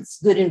it's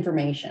good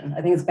information.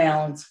 I think it's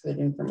balanced, good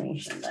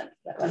information that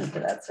went into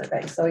that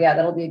survey. So yeah,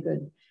 that'll be a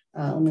good,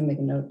 let me make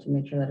a note to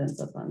make sure that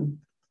ends up on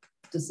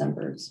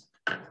December's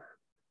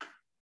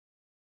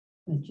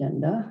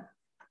agenda.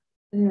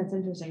 I think that's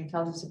interesting. It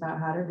tells us about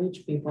how to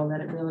reach people, that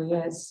it really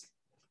is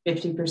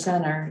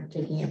 50% are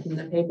taking it from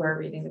the paper,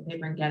 reading the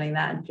paper and getting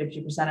that, and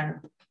 50%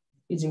 are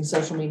using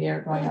social media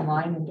or going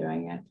online and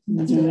doing it.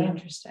 That's really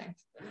interesting.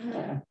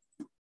 Yeah.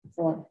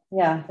 So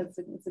yeah, it's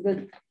a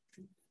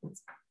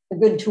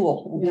good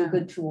tool. It'll be a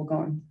good tool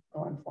going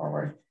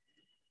forward.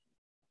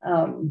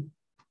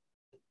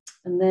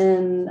 And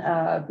then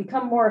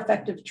become more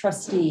effective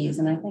trustees.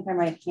 And I think I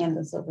might hand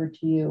this over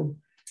to you.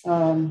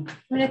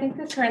 I think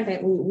the current thing,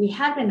 we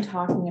have been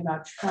talking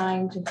about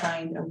trying to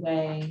find a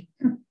way.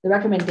 The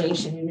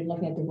recommendation, we've been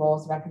looking at the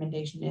roles. The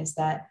recommendation is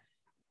that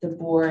the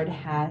board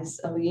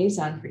has a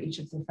liaison for each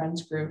of the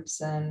friends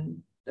groups,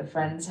 and the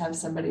friends have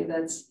somebody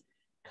that's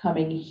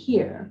coming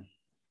here.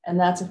 And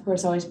that's, of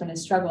course, always been a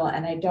struggle.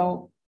 And I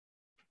don't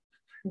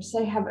per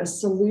se have a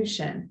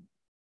solution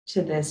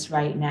to this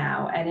right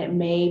now. And it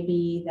may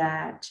be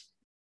that,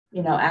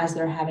 as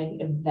they're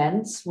having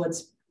events,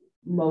 what's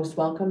most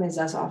welcome is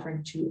us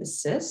offering to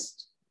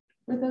assist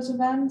with those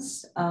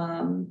events.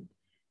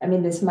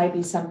 This might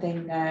be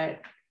something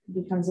that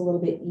becomes a little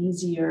bit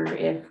easier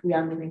if we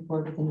are moving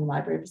forward with a new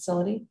library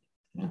facility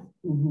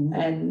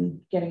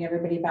and getting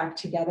everybody back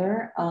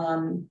together.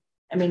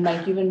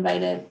 Mike, you've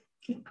invited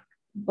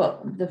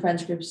the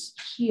friends groups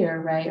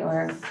here, right?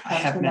 Or I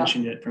have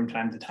mentioned it from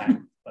time to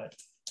time, but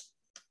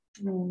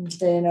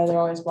they know they're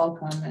always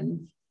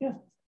welcome.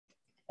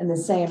 And the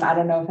same, I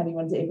don't know if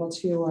anyone's able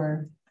to,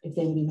 or if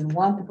they would even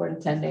want the board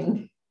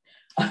attending.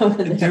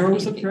 They're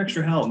always up for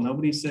extra help.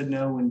 Nobody said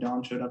no when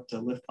Dawn showed up to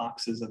lift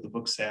boxes at the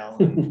book sale.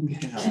 And,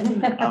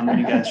 when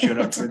you guys showed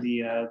up for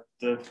the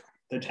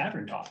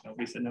tavern talk,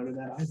 nobody said no to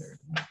that either.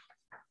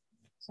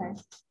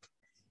 Okay.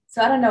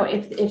 So I don't know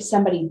if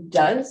somebody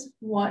does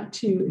want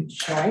to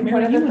join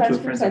one of the friends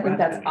groups. I think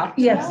that's optimal.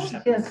 Yes.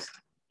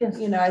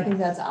 I think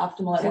that's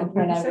optimal. At one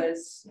point I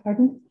was.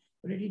 Pardon?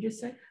 What did you just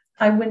say?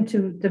 I went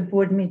to the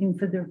board meeting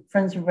for the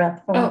Friends of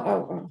Rathbone.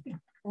 Oh.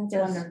 That's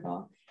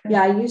wonderful.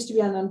 Yeah, I used to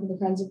be on them for the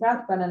Friends of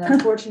Rathbone, and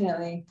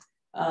unfortunately,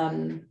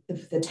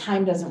 the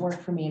time doesn't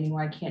work for me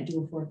anymore. I can't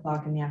do a 4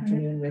 o'clock in the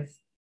afternoon with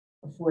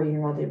a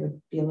 4-year-old. It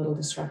would be a little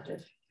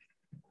disruptive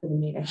for the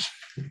meeting.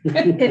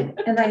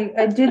 And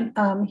I did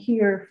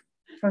hear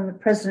from the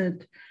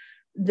president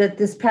that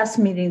this past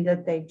meeting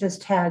that they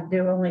just had,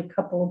 there were only a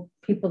couple of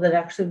people that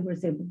actually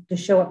was able to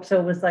show up. So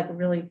it was like a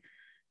really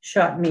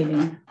short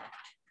meeting.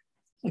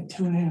 Like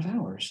 2.5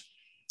 hours.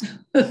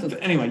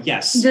 But anyway,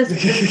 yes.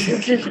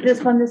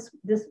 This one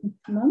this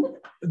month?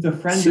 The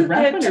Friends of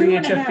Rathbone or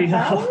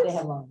EHFPL? They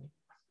have longer.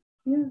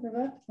 Yeah, the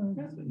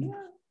Rathbone.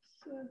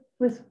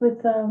 With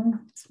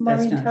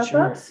Maureen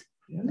Topbox.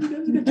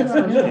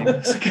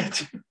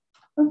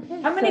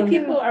 Okay. How many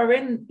people are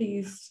in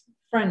these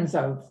friends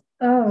of?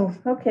 Oh,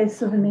 okay.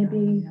 So then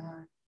maybe.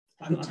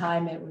 At the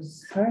time it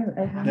was. Sorry,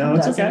 No,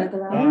 it's okay.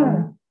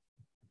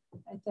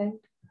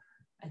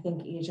 I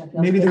think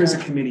EHFPL. Maybe there was a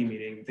committee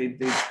meeting. They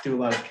do a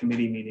lot of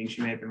committee meetings.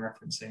 You may have been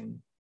referencing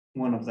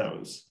one of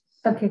those.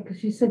 Okay,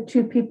 because you said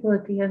 2 people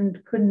at the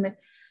end couldn't make,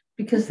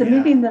 because the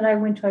meeting that I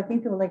went to, I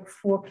think there were like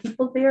 4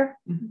 people there.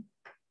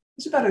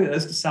 It's about a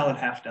solid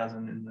half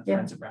dozen in the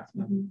Friends of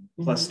Rathbone,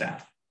 plus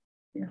staff.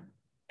 Yeah.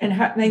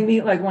 And they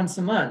meet like once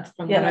a month,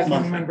 from what I can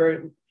Monthly.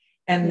 remember.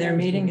 And their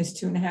meeting is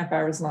 2.5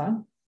 hours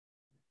long.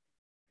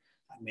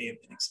 I may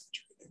have been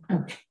exaggerating.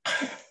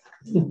 Okay.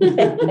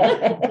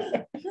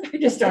 You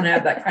just don't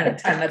have that kind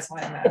of time. That's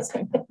why I'm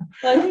asking.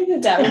 Well, I think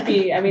that that would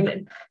be, I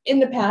mean, in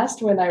the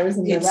past, when I was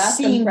in the It Raskin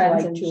seemed Friends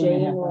like and 2.5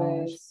 Jane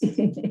hours. was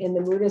in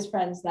the Moodist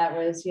Friends, that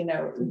was, you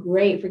know,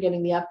 great for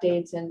getting the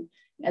updates and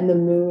the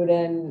mood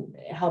and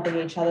helping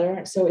each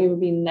other. So it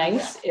would be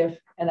nice if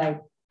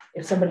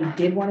somebody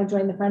did want to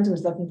join the Friends and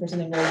was looking for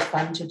something really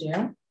fun to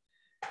do.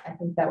 I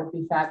think that would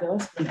be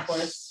fabulous, but of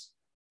course,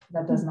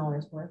 that doesn't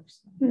always work.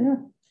 So.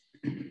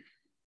 Yeah.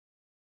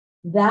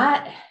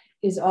 That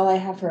is all I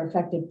have for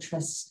effective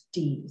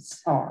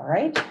trustees. All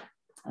right.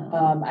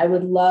 I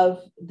would love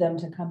them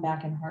to come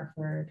back in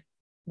Hartford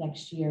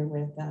next year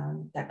with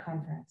that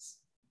conference.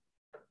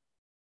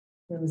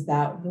 It was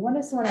that, what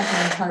is the one I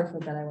had in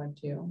Hartford that I went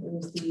to? It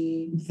was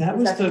the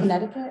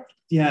Connecticut?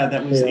 Yeah,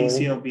 that was Yeah.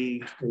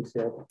 ACLB.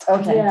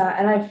 Okay. Yeah,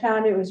 and I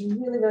found it was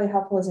really, really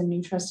helpful as a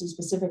new trustee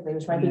specifically,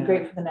 which might be Yeah.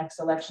 great for the next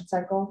election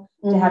cycle,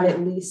 to have at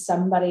least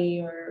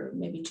somebody or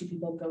maybe two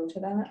people go to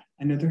that.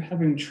 I know they're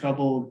having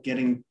trouble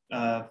getting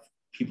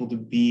people to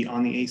be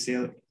on the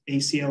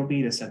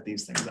ACLB to set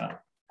these things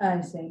up. I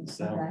see.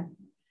 So- Okay.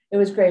 It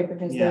was great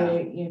because Yeah.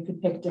 you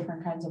could pick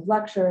different kinds of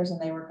lectures,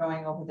 and they were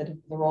going over the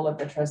role of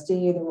the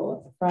trustee, the role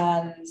of the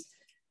Friends,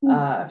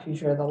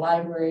 future of the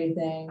library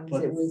things.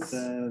 But It was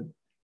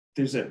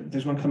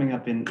there's one coming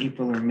up in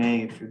April or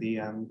May for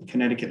the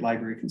Connecticut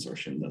Library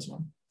Consortium. Does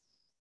one.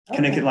 okay.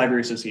 Connecticut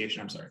Library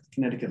Association. I'm sorry,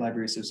 Connecticut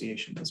Library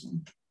Association does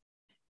one,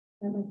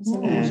 That might be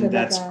something we should and look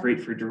that's at.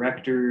 great for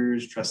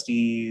directors,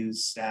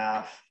 trustees,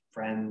 staff,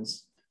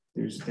 friends.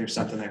 There's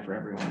something there for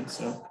everyone.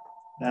 So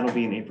that'll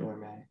be in April or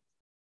May.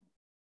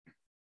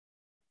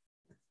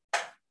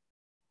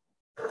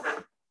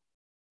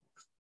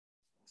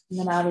 And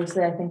then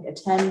obviously, I think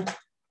attend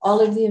all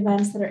of the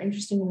events that are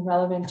interesting and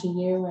relevant to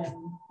you, and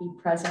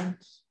be present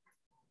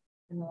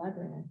in the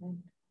library, I think.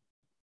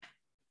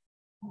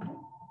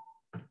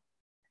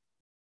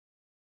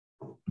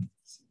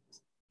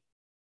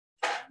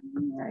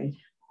 All right.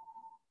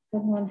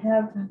 Anyone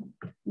have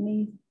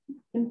any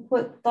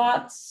input,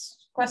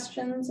 thoughts,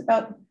 questions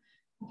about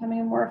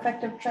becoming a more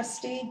effective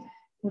trustee?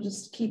 We'll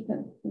just keep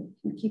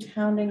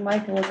hounding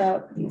Michael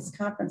about these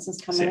conferences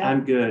coming Say, up.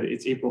 I'm good.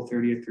 It's April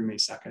 30th through May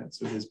 2nd.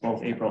 So it is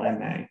both April and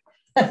May.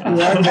 You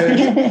are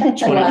good.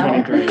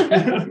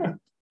 2023.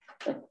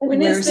 When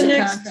Where's is the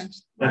next?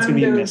 conference? That's going to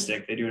be in round of-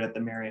 Mystic. They do it at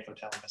the Marriott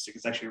Hotel in Mystic.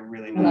 It's actually a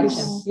really Election.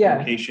 nice Yeah.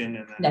 location.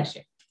 And then Next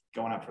year.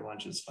 going out for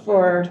lunch is fun.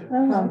 For- too.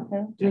 Oh,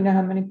 okay. Do you know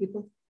how many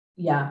people?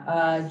 Yeah,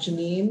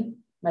 Janine,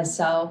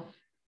 myself,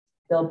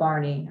 Bill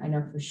Barney, I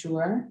know for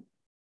sure.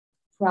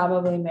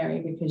 Probably Mary,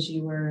 because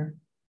you were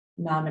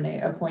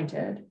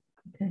appointed.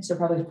 Okay. So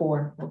probably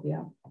 4 will be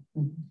out.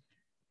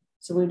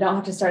 So we don't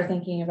have to start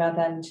thinking about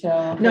that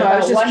until. No, I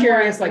was just one more-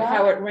 curious, like well,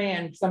 how it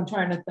ran, because I'm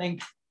trying to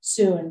think.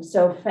 soon.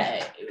 So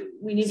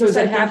we need So to is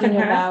it start half and thinking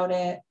half? about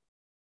it.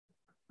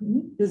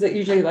 Is it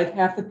usually like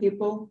half the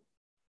people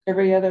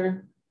every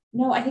other?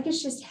 No, I think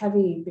it's just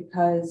heavy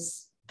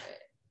because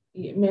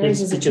Mary's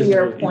is a It's because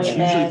 2-year of the- It's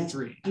usually appointment.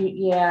 3.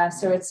 Yeah,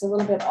 so it's a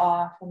little bit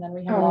off, and then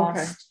we have Oh, okay.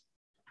 lost.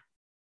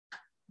 I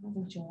don't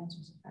think Joanne's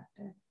was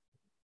affected.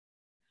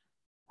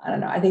 I don't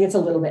know. I think it's a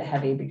little bit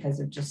heavy because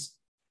of just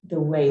the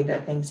way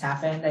that things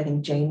happened. I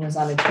think Jane was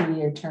on a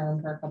 2-year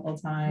term for a couple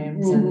of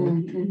times,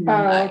 and Mhm, mhm.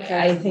 Oh,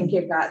 I think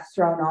it got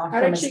thrown off How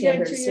from a did she get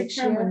standard into your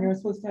 6-year. term when you were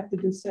supposed to have to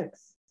do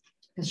 6?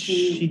 'Cause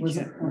she was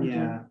kept- appointed.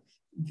 yeah.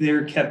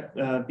 There kept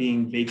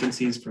being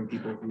vacancies from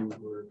people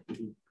who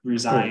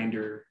resigned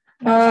or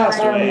passed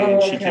away,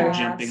 and she kept okay.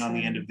 jumping on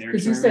the end of their term.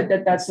 Because you said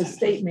that that's a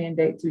state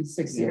mandate to be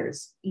 6 Yeah.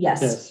 years.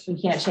 Yes, Yes.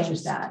 we can't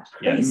change that.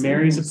 Yeah, Crazy.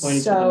 Mary's appointed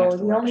to the So next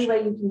the only way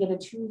election. you can get a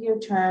 2-year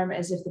term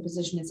is if the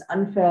position is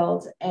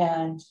unfilled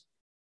and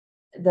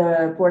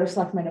the Board of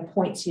Selectmen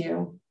appoints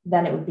you,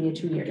 then it would be a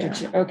 2-year term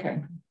Gotcha.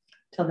 Okay.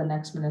 till the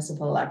next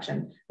municipal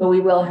election. But we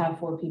will have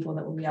 4 people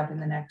that will be up in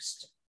the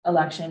next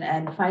election,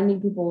 and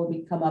finding people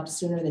will come up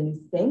sooner than you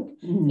think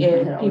Mhm.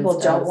 if It people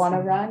always don't does. want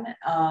to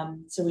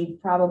run. So we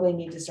probably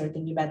need to start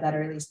thinking about that,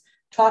 or at least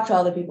talk to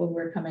all the people who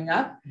are coming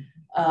up.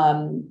 I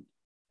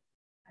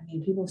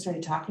mean, people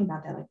started talking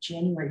about that like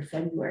January,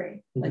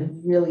 February, like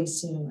really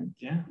soon.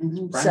 Yeah.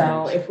 Mhm. So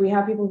Primaries. if we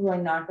have people who are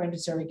not going to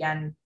serve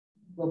again,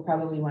 we'll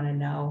probably want to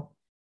know.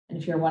 And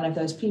if you're one of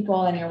those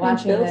people and you're I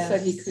think watching Bill said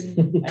he this,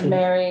 couldn't. and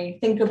Mary,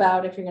 think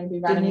about if you're going to be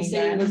Didn't running he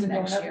say he again wasn't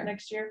going next up year.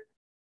 next year?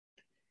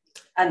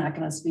 I'm not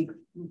gonna speak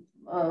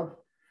for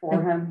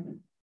him.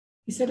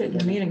 He said it in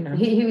the meeting though.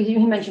 He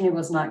mentioned he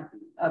was not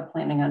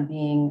planning on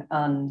being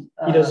on.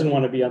 He doesn't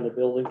want to be on the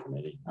building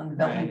committee. On the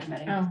building Right.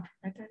 committee. Oh,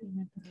 I thought he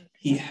meant that.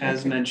 He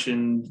has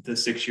mentioned the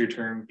 6-year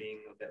term being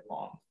a bit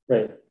long.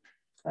 Right.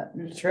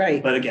 That's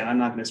right. But again, I'm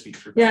not going to speak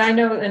for. Yeah, I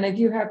know. And if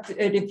you have to,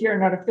 and if you're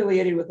not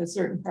affiliated with a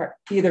certain part,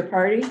 either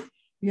party,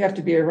 you have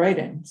to be a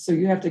write-in. So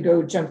you have to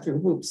go jump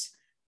through hoops.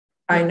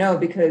 I know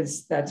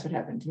because that's what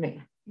happened to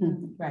me.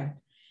 Mhm. Right.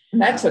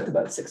 And that took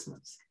about 6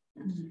 months.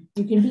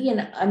 You can be an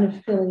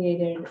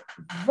unaffiliated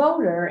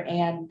voter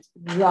and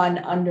run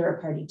under a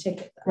party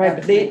ticket. though. Right,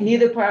 but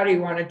neither party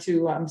wanted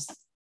to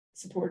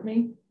support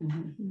me.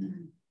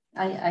 Mhm.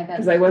 I got.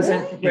 because I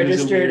wasn't Really? It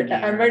was a weird registered.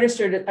 I'm year.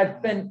 registered.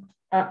 I've been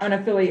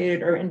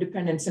unaffiliated or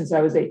independent since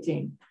I was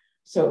 18.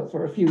 So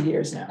for a few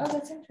years now. Oh,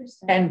 that's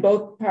interesting. And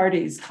both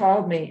parties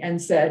called me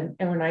and said,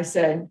 and when I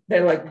said,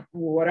 they're like,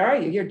 what are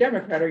you? You're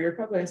Democrat or you're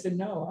Republican? I said,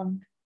 no,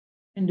 I'm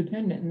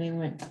independent. And they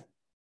went,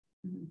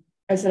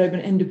 I said, I've been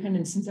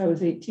independent since I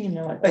was 18.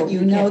 They're like, But oh, you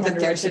we know can't that find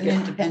a there's an ticket.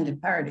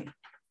 independent party.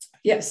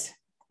 Yes,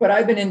 but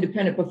I've been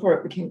independent before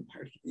it became a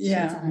party.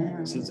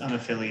 Yeah. So it's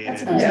unaffiliated.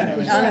 That's what I'm Yeah.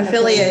 saying.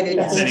 Unaffiliated.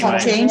 Yes. You Anyway.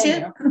 change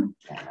it.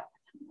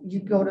 You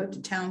go to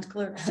the town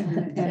clerks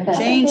and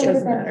change it.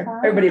 Doesn't matter.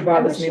 Everybody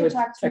bothers me with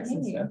texts texts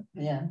and stuff.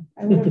 Yeah.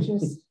 I would have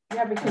just,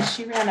 yeah, because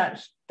she ran out.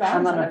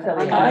 I'm Dawn's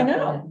unaffiliated. I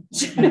know.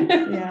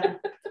 Yeah.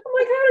 I'm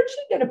like, how did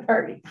she get a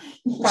party?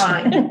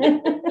 Fine.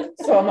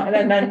 So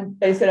and then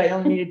they said I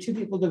only needed 2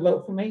 people to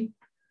vote for me.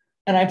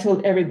 And I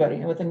told everybody,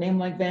 and with a name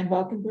like Van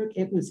Valkenburg,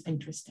 it was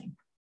interesting.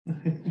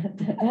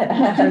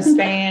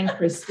 Kristen,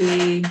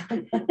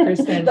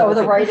 Kristen. Though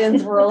the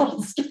write-ins were a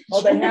little sketchy.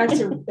 Oh, they had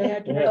to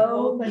write the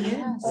whole thing in.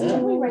 Yes.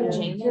 Didn't we write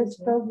Jane in Just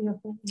too? spelled the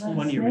whole last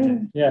 1 year we name.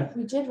 did. Yeah.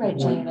 We did write One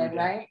Jane we in, did.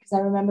 right? Because I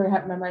remember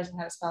memorizing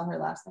how to spell her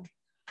last name.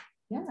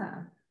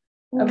 Yeah.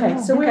 Oh, Okay,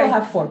 wow. so we will Okay.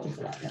 have 4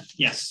 people on it.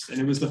 Yes,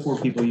 and it was the 4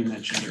 people you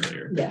mentioned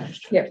earlier. Yeah.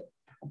 Yep.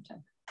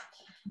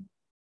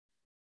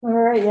 All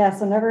right, yeah,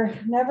 so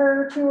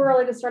never too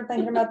early to start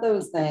thinking about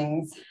those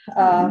things.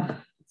 Start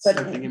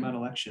But- thinking about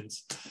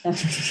elections.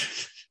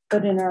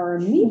 But in our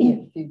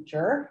immediate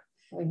future,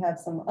 we have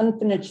some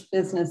unfinished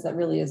business that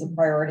really is a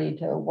priority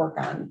to work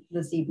on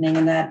this evening,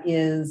 and that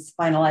is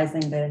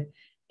finalizing the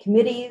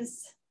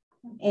committees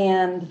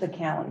and the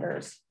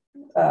calendars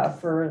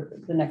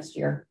for the next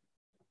year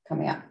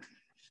coming up.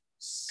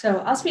 So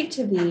I'll speak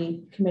to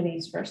the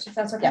committees first, if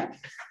that's okay.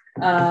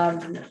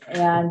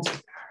 And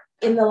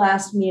in the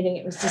last meeting,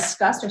 it was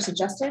discussed or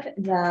suggested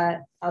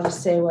that I'll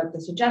just say what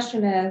the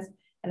suggestion is,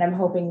 and I'm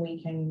hoping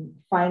we can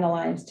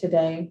finalize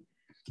today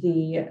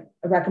the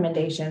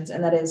recommendations,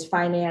 and that is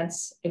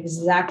finance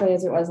exactly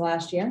as it was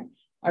last year.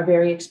 Our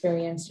very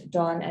experienced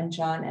Dawn and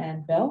John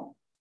and Bill,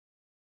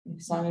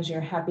 as long as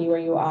you're happy where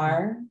you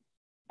are.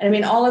 And I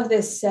mean, all of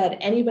this said,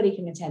 anybody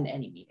can attend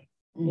any meeting.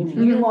 If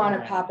you want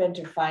to pop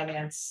into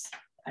finance,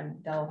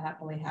 they'll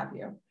happily have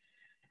you.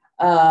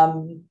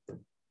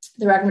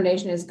 The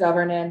recommendation is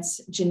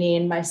governance,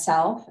 Janine,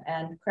 myself,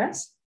 and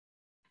Chris.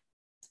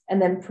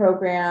 And then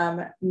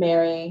program,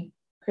 Mary,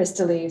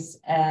 Crystalise,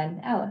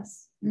 and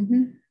Alice.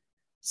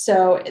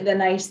 So the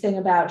nice thing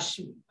about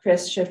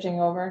Chris shifting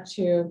over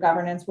to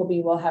governance will be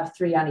we'll have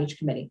 3 on each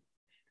committee,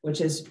 which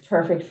is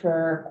perfect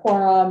for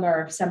quorum,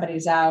 or if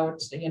somebody's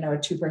out, a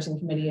 2-person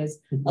committee is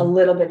a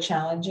little bit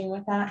challenging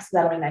with that. So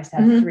that'll be nice to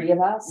have 3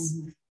 of us.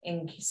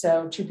 And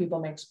so 2 people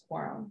makes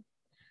quorum.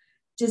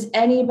 Does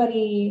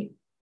anybody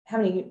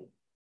have any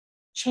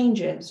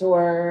changes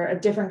or a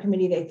different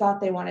committee they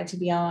thought they wanted to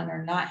be on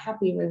or not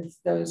happy with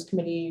those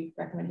committee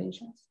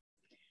recommendations?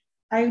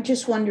 I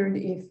just wondered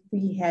if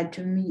we had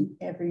to meet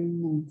every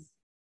month.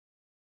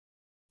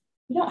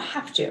 You don't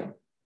have to.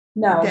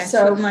 No. That's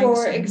So what Mike for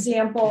said.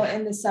 example,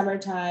 in the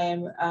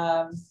summertime,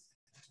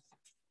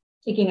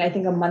 taking, I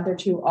think, a month or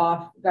 2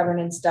 off,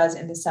 governance does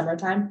in the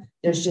summertime.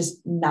 There's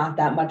just not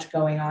that much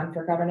going on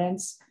for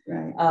governance.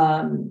 Right.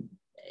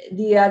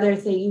 The other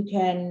thing, you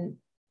can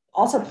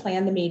also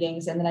plan the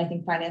meetings. And then I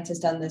think finance has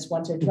done this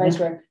once or twice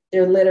where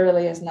there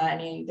literally is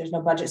there's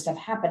no budget stuff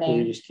Can happening.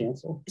 you just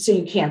cancel? So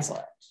you cancel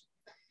it.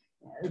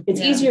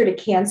 It's easier to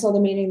cancel the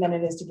meeting than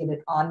it is to get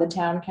it on the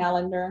town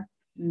calendar.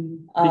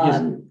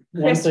 Because one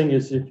Chris, thing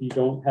is if you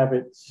don't have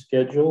it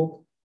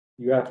scheduled,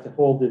 you have to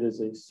hold it as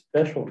a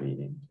special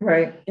meeting.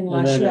 Right. And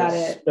unless then you a had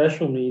it,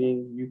 special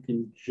meeting, you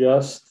can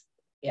just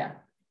yeah.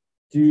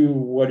 do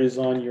what is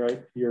on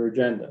your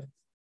agenda.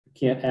 You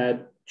can't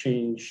add,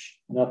 change,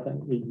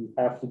 nothing. You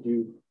have to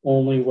do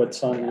only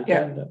what's on the Yeah.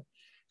 agenda.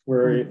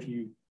 Where if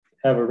you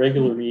have a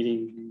regular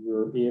meeting,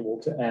 you're able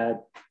to add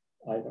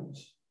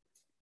items.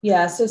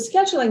 Yeah, so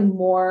scheduling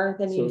more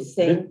than you So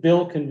think.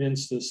 Bill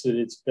convinced us that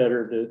it's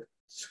better to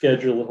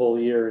schedule the whole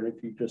year, and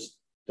if you just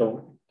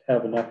don't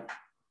have enough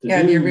to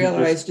Yeah, do, you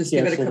realize just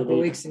give it a cancel the couple of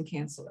meeting. weeks and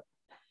cancel it.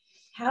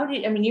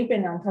 You've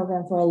been on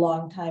program for a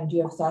long time. Do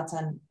you have thoughts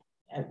on,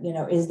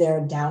 is there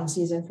a down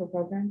season for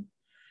program?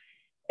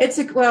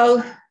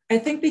 Well, I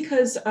think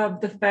because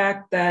of the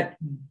fact that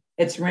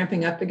it's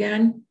ramping up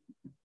again.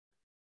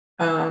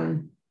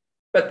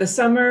 But the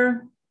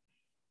summer,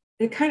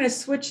 it kind of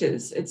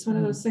switches. It's one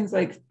of those things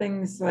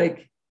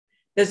like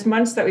there's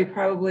months that we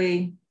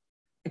probably,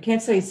 I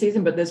can't say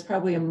season, but there's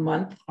probably a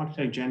month. I'll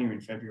tell you, January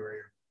and February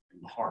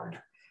are hard.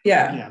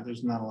 Yeah. Yeah,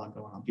 there's not a lot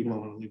going on. People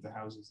don't want to leave the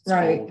houses. It's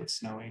Right. cold, it's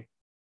snowy.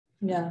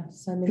 Yeah.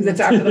 So Because it's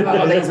after the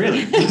holidays.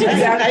 Really?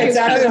 Exactly. It's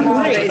after the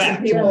holidays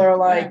and people are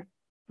like,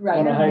 right.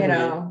 On a high-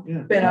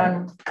 been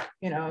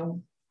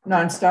on,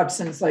 nonstop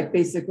since like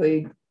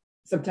basically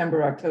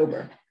September,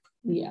 October.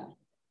 Yeah.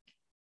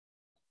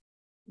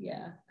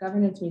 Yeah.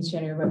 Governance meets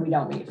January, but we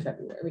don't meet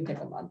February. We take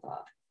a month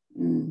off.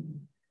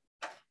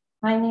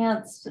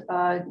 Finance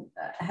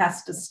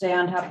has to stay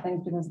on top of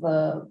things because of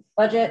the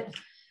budget.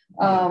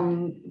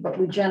 But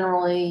we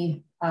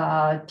generally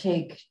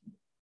take.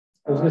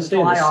 I was gonna say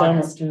July,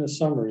 August. in the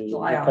summer, in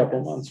July, a couple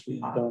August. months, we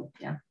don't,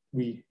 Yeah.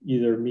 we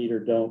either meet or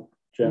don't,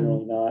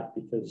 generally not,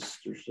 because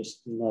there's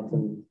just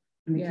nothing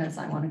Because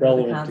I want to go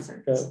to relevant to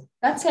concerts. go.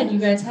 That said, you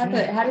guys had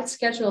it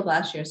scheduled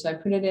last year, so I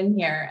put it in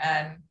here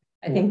and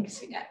I think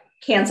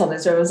canceled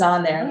it, so it was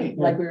on there. Right.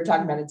 Like we were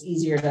talking about, it's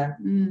easier to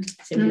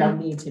say if you don't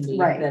need to meet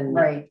Right, than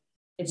right.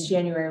 it's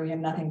January, we have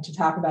nothing to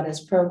talk about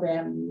as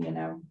program, you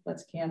know,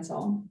 let's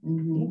cancel.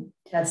 Mhm.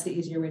 That's the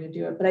easier way to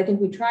do it. But I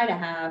think we try to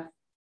have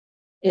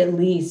at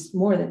least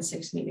more than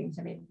 6 meetings.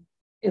 I mean,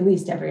 at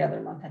least every other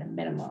month at a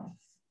minimum,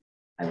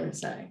 I would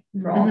say,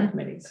 for all the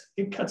committees.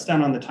 It cuts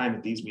down on the time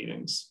at these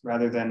meetings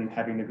rather than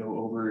having to go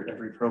over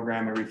every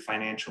program, every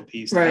financial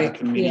piece, to have Right. a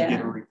committee give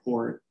Yeah. a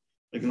report.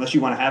 Like, unless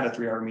you want to have a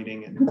 3-hour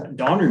meeting, and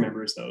Dawn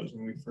remembers those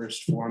when we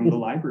first formed the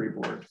library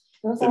board.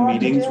 The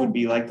meetings would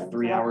be like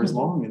 3 hours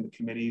long, and the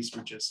committees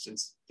were just,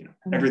 as you know,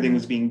 everything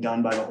was being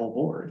done by the whole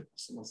board.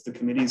 So once the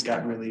committees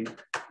got really,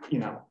 you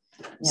know,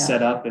 Yeah.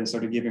 set up and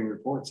started giving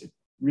reports, it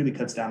really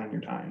cuts down on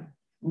your time.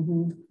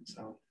 Mhm.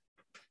 So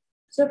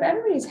if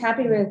everybody's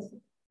happy with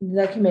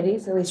the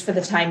committees, at least for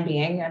the time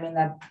being, I mean,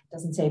 that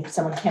doesn't say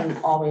someone can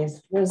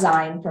always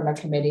resign from a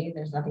committee.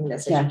 There's nothing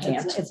that says Yeah, you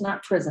can't. it's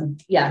not prison.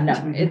 Yeah, no,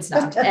 it's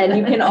not. And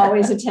you can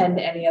always attend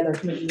any other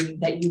committee meeting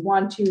that you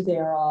want to.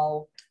 They're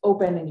all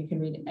open and you can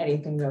read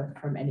anything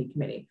from any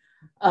committee.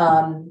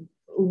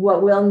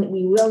 What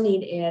we will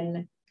need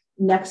in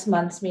next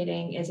month's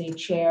meeting is a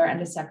chair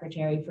and a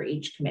secretary for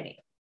each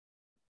committee.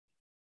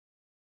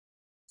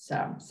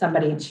 So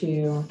somebody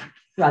to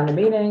run the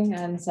meeting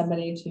and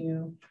somebody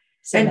to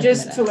send And up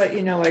just the to minutes. let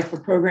you know, like for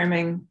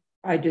programming,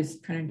 I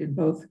just kind of did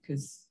both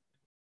because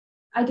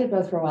I did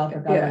both for a while for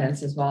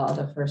governance as well.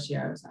 The first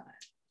year I was on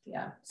it.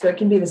 Yeah. So it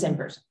can be the same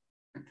person.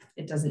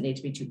 It doesn't need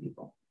to be 2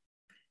 people.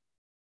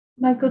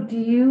 Michael, do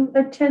you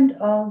attend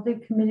all the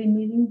committee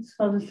meetings,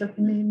 all the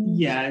subcommittee meetings?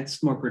 Yeah,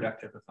 it's more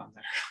productive if I'm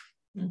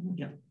there.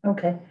 Mm-hmm.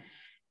 Okay.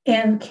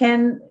 And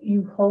can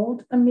you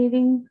hold a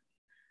meeting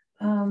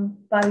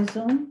by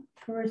Zoom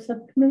for a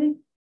subcommittee?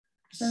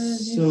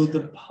 So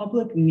the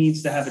public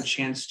needs to have a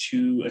chance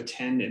to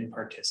attend and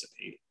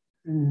participate.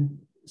 Mm.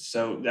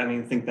 So, I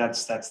mean, I think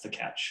that's the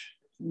catch.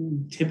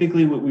 Mm.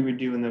 Typically what we would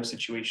do in those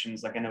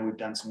situations, like I know we've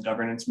done some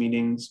governance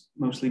meetings,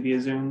 mostly via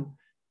Zoom.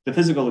 The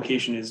physical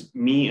location is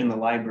me in the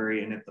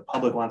library, and if the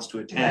public wants to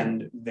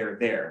attend, they're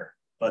there,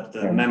 but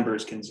the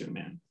members can Zoom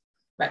in.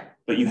 Right.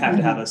 But you have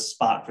to have a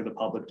spot for the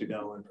public to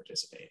go and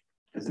participate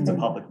because it's a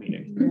public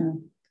meeting.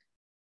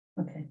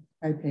 Yeah. Okay.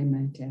 I pay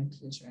my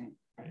taxes, right?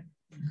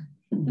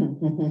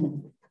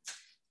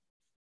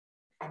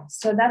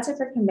 So that's it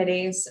for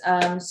committees.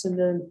 So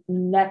the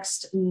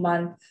next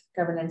month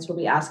governance will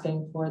be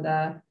asking for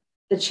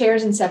the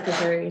chairs and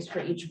secretaries for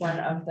each one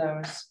of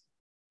those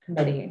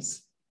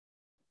committees.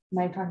 Am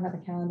I talking about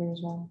the calendar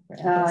as well?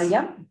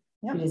 Yep.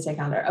 You did say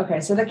calendar. Okay,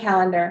 so the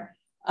calendar.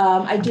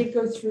 I did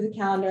go through the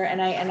calendar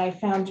and I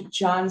found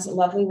John's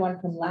lovely one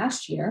from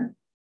last year.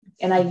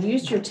 And I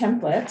used your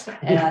template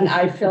and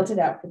I filled it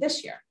out for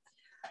this year.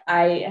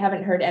 I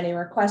haven't heard any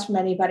requests from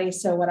anybody.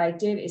 So what I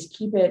did is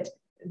keep it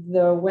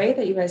the way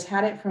that you guys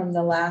had it from the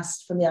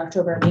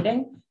October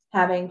meeting,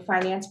 having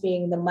finance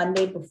being the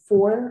Monday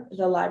before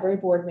the library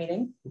board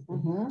meeting,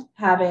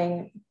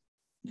 having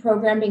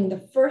program being the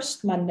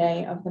first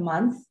Monday of the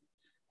month,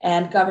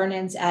 and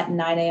governance at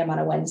 9 a.m. on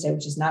a Wednesday,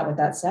 which is not what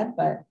that said,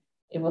 but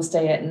it will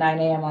stay at 9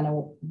 a.m. on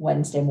a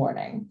Wednesday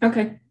morning.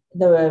 okay.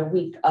 The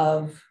week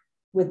of,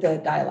 with the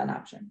dial-in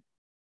option,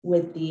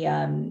 with the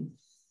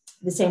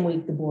same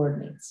week the board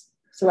meets.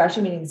 So we're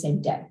actually meeting the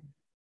same day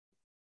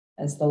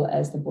as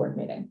the board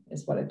meeting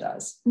is what it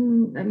does.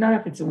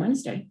 Not if it's a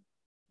Wednesday.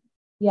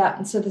 Yeah,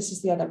 and so this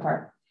is the other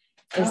part,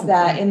 is Oh,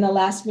 that okay. in the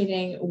last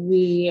meeting,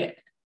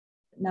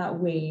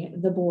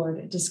 the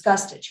board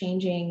discussed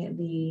changing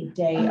the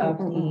day of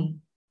the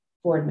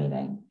board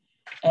meeting.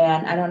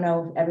 And I don't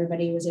know if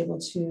everybody was able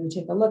to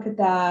take a look at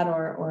that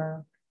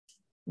or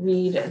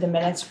read the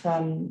minutes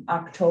from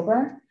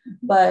October,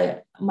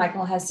 but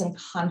Michael has some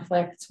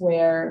conflicts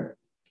where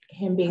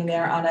him being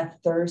there on a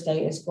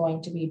Thursday is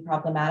going to be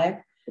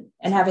problematic,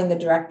 and having the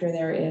director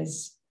there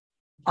is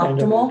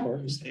Kind of optimal.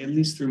 important. At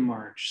least through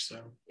March.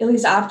 So At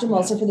least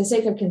optimal. So for the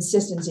sake of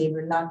consistency,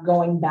 we're not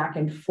going back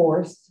and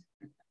forth.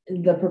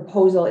 The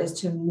proposal is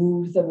to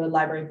move the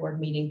library board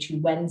meeting to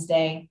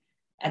Wednesday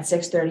at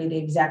 6:30, the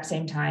exact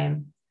same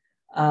time,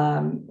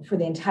 for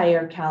the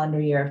entire calendar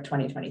year of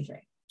 2023.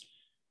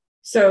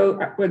 So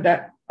would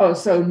that,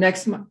 so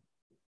next month,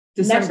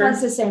 Next December,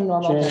 month's the same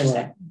normal January.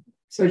 Thursday.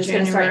 so we're just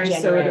gonna start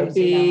January, so January, it'll so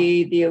you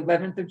be the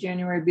 11th of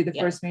January be the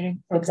Yeah. first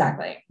meeting?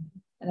 Exactly.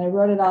 And I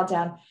wrote it all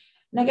down.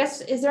 And I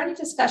guess, is there any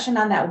discussion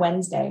on that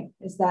Wednesday?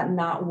 Does that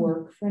not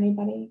work for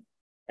anybody?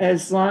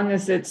 As long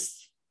as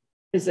is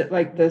it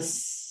like the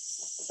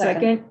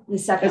second? The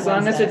second As long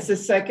as Wednesday. it's the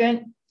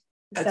second,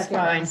 that's Second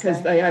fine, because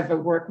Wednesday. they have a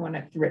work one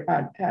at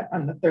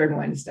on the third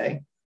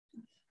Wednesday.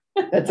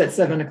 That's at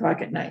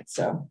 7:00 at night,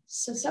 so.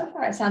 So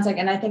far it sounds like,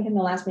 and I think in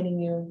the last meeting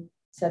you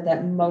said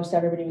that most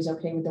everybody was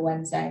okay with the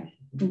Wednesday.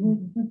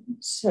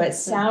 So it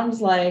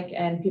sounds like,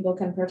 and people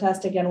can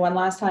protest again one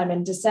last time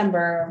in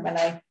December when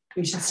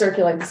we should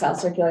circulate this. I'll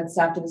circulate this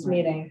after this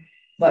meeting.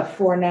 But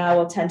for now,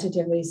 we'll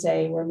tentatively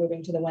say we're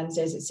moving to the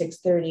Wednesdays at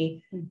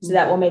 6:30. So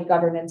that will make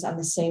governance on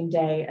the same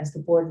day as the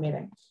board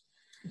meeting,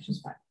 which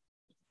is fine.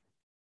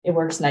 It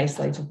works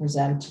nicely to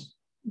present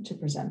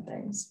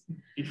things.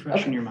 Be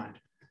fresh in your mind.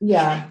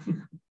 Yeah.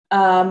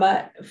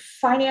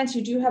 Finance,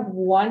 you do have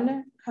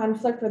one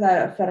conflict with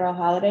a federal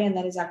holiday, and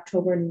that is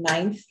October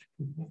 9th.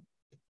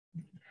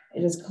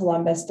 It is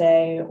Columbus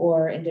Day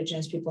or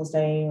Indigenous Peoples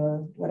Day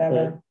or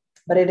whatever, Right.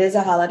 But it is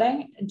a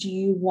holiday. Do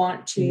you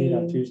want to, You mean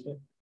on Tuesday?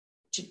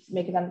 to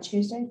make it on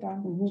Tuesday?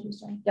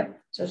 Tuesday.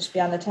 Yep. So just be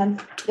on the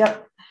 10th.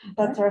 Yep,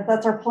 that's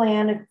our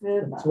plan. If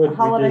That's what the we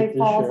holiday did this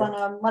falls year. on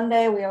a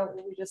Monday,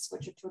 we just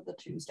switch it to the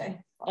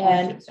Tuesday.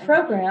 And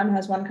program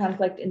has one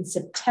conflict in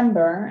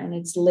September, and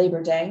it's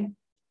Labor Day,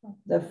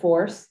 the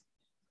 4th.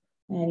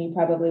 And you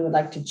probably would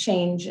like to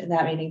change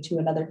that meeting to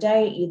another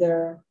day,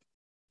 either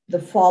the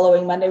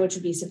following Monday, which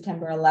would be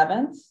September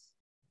 11th,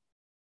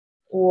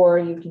 or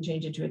you can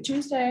change it to a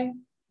Tuesday.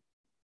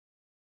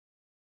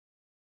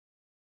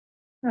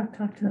 I'll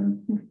talk to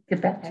them, get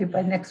back to you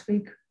by next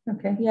week.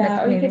 Okay. Yeah,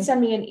 next or you meeting. could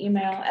send me an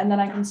email and then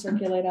I can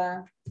circulate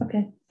a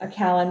Okay.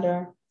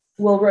 calendar.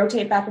 We'll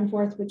rotate back and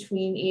forth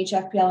between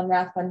EHFPL and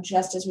Rathbun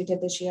just as we did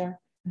this year.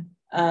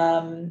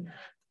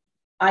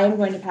 I am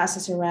going to pass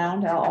this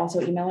around. I'll also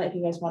email it if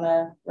you guys want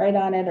to write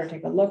on it or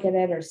take a look at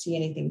it or see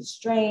anything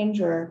strange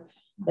or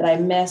that I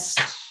missed.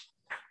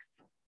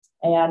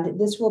 And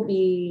this will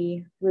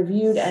be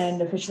reviewed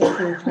and officially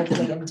approved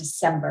hopefully in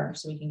December,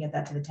 so we can get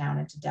that to the town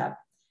and to Deb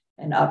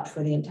and up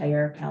for the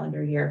entire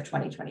calendar year of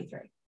 2023.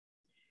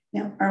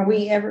 Now, are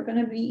we ever going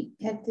to be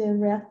at the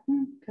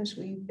Rathbun? Because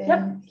we've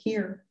been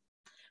here.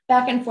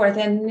 Back and forth.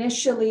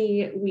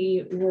 Initially,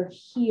 we were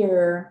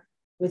here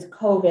with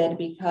COVID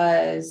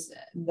because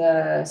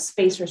the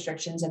space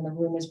restrictions and the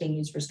room was being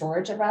used for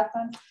storage at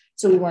Rathbun.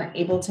 So we weren't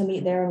able to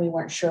meet there and we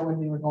weren't sure when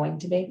we were going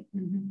to be.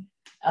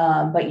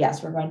 But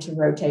yes, we're going to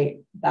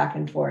rotate back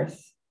and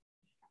forth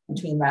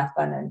between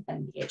Rathbun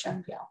and the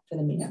HFPL for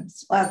the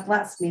meetings.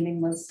 Last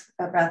meeting was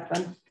at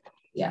Rathbun.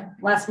 Yeah.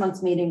 Last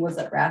month's meeting was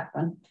at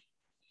Rathbun.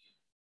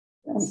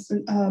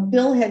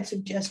 Bill had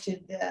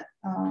suggested that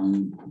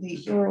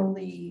the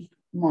early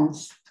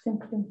months,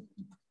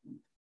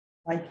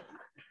 like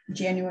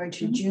January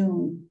to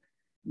June,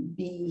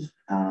 be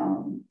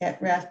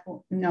at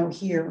Rathbun,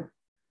 here.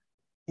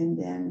 And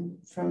then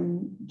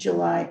from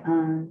July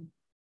on,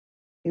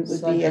 it would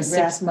So be like at a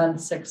 6 6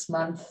 months.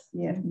 month.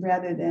 Yeah,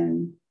 rather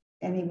than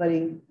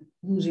anybody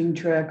losing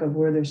track of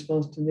where they're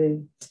supposed to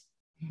be.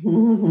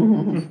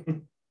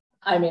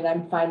 I mean,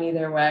 I'm fine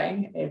either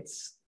way.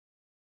 It's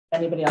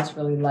anybody else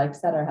really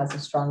likes that or has a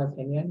strong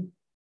opinion.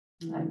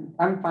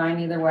 I'm fine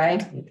either way.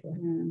 Okay.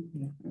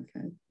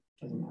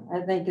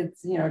 I think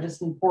it's,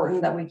 just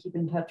important that we keep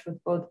in touch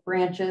with both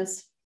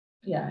branches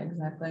Yeah,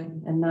 exactly.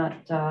 and not,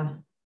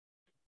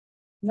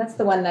 And that's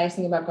the one nice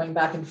thing about going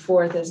back and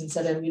forth is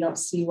instead of you don't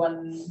see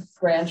one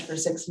branch for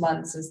 6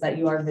 months is that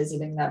you are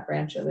visiting that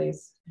branch at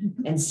least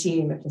and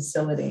seeing the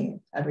facility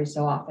every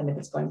so often if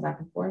it's going back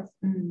and forth.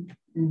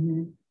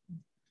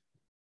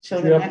 So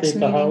Did the you next update the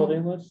meeting, holiday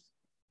list?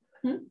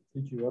 Hmm?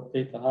 Did you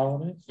update the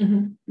holidays?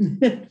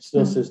 Mm-hmm. It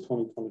still says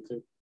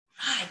 2022.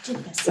 I did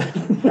this. I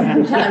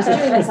was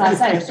doing this last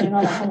night. I was doing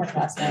all the homework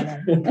last night.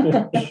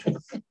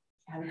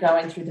 I'm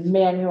going through the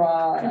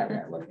manual and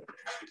I'm looking.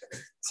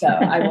 So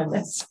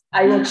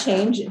I will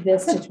change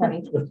this to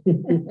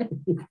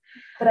 2020.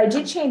 But I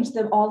did change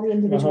all the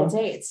individual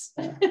dates.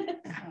 If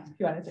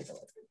you want to take a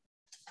look.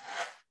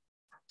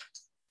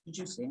 did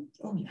you see it?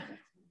 Oh, yeah.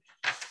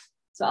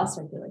 So I'll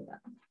circulate that.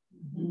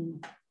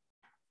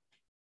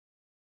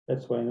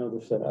 That's why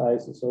another set of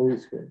eyes is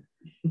always good.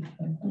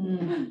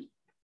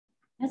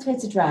 That's why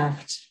it's a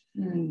draft.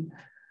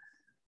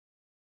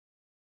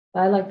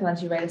 I like the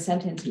ones you write a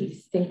sentence, you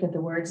think that the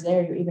word's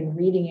there, you're even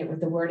reading it with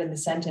the word in the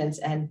sentence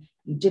and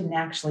you didn't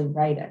actually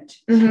write it.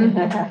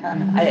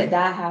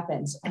 That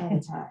happens all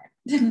the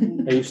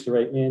time. I used to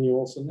write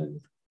manuals and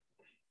then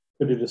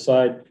put it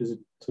aside because it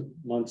took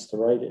months to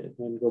write it. And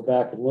then go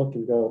back and look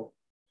and go,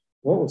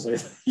 what was I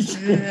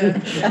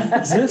thinking?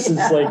 This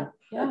is like,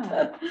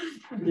 Yeah.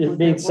 it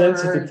made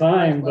sense at the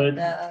time, but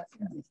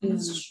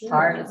it's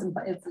hard. It's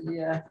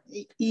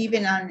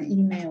Even on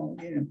email,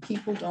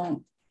 people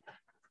don't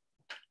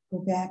go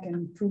back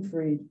and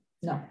proofread.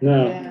 No.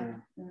 no,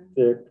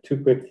 they're too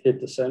quick to hit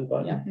the send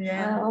button.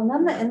 Yeah.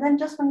 and then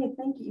just when you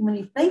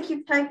think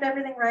you've typed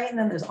everything right, and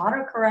then there's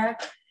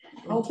autocorrect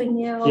helping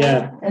you.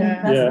 Yeah. And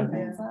Yeah. messing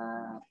things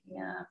up.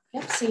 Yeah.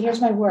 Yep. See, here's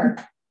my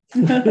work.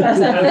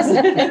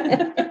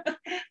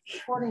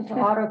 According to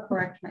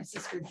autocorrect, my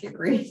sister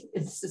Jerry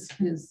is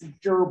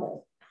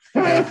gerbil.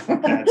 That's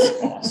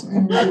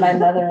awesome. And my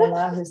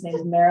mother-in-law, whose name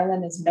is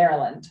Marilyn, is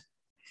Maryland.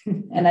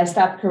 And I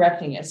stopped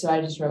correcting it. So I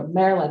just wrote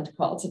Maryland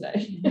call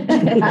today.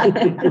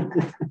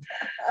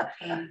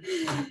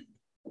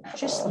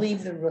 Just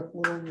leave the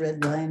little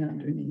red line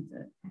underneath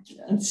it.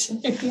 Yeah.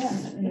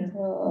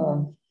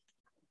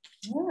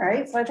 All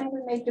right, so I think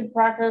we made good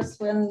progress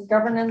when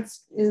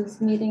governance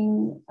is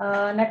meeting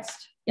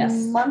next Yes.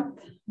 month.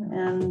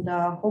 And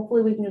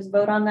hopefully we can just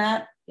vote on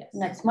that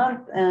next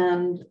month.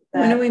 And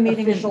When are we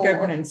meeting in official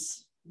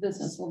governance?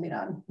 business will be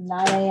done.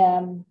 9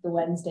 a.m. the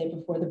Wednesday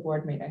before the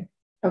board meeting.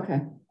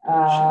 Okay.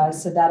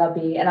 So that'll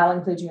be, and I'll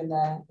include you in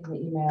the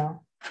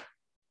email.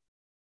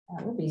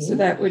 That will be. So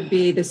that would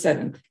be the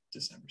 7th.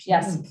 December 7th.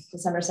 Yes,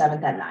 December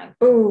 7th at 9.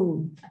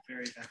 Oh,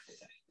 Very eventful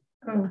day.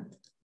 oh.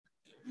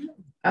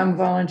 I'm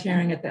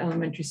volunteering at the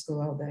elementary school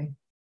all day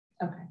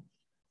Okay.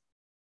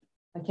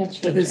 I can't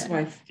with change his it.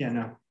 wife. Yeah,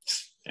 no,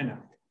 I know.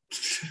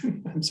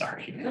 I'm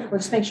sorry. We'll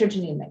just make sure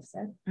Janine makes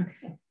it.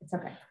 Okay. It's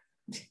okay.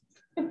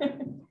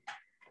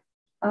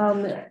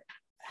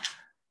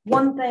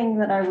 One thing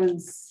that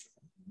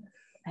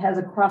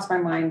has crossed my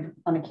mind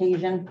on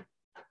occasion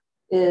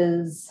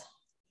is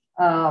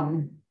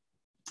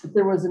if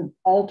there was an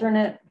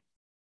alternate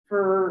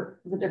for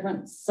the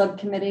different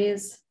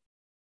subcommittees,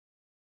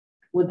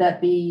 would that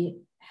be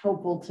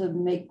helpful to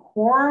make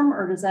quorum,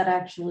 or does that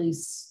actually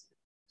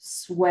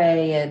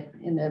sway it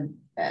in a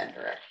bad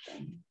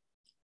direction?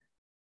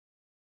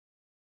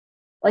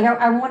 Like,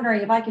 I'm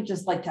wondering if I could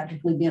just like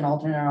technically be an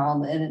alternate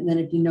on, and then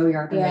if you know you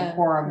aren't going to make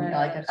quorum,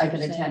 right, I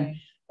could attend.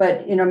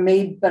 But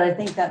but I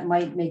think that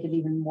might make it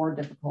even more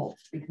difficult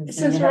because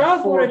Since we're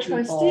all board of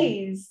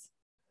trustees,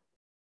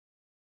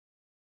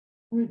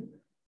 and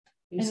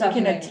we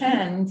can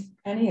attend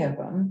any of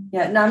them.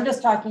 Yeah, no, I'm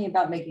just talking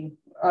about making.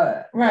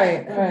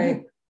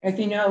 Right. If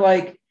you know,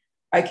 like,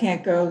 I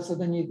can't go, so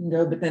then you can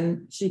go, but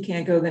then she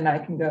can't go, then I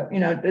can go.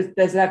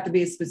 Does it have to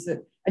be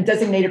a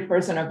designated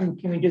person, or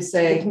can we just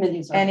say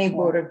any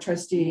board of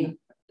trustee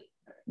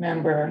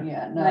member?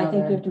 Yeah, No, I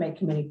think you have to make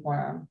committee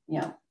quorum.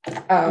 Yeah.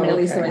 At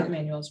least the way the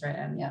manual's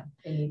written. Yeah.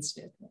 It needs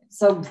to.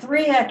 So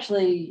 3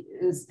 actually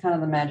is kind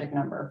of the magic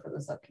number for the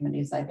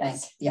subcommittees, I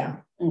think. Yeah.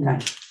 Okay.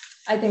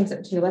 I think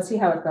so too. Let's see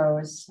how it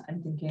goes.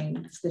 I'm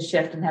thinking the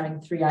shift and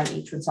having 3 on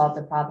each would solve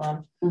the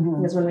problem.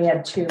 Because when we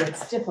had 2,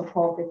 it's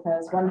difficult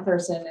because one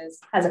person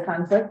has a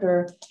conflict,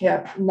 or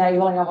now you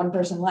only got one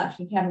person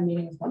left. You can't have a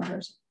meeting with one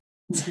person.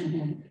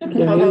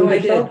 Although I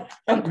did.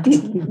 I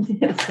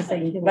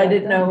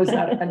didn't know it was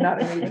not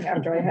a meeting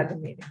after I had the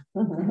meeting.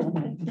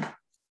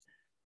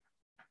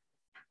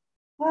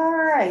 All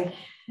right.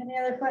 Any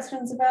other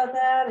questions about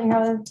that?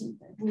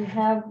 We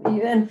have,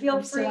 and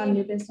feel free on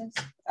new business.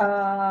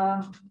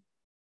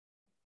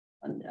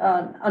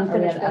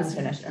 Unfinished.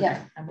 Unfinished. Okay.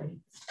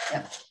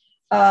 Yeah.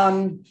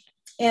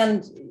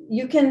 And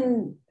you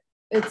can,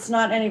 it's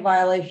not any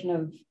violation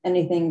of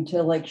anything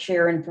to like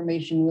share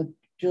information with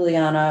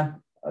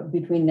Juliana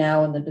between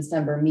now and the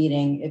December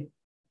meeting.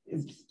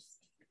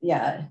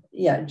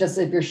 Just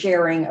if you're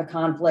sharing a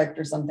conflict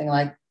or something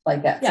like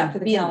that. Yeah, for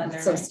the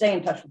calendar. So stay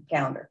in touch with the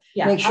calendar.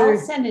 Yeah, make sure I'll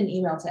send an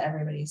email to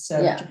everybody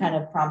to kind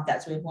of prompt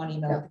that. So we have one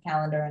email with the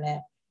calendar in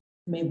it.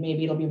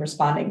 Maybe it'll be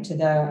responding to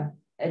the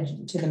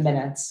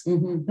minutes.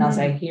 And I'll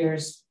say,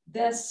 here's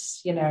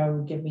this, give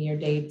me your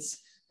dates,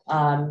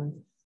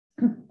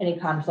 any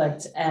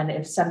conflict. And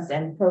if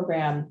something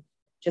program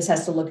just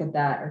has to look at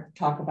that or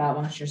talk about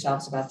amongst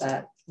yourselves about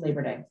that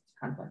Labor Day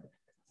conflict.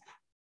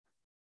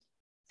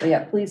 So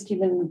yeah, please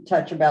keep in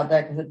touch about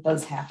that because it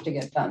does have to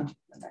get done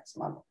the next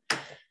month.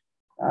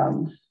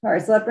 All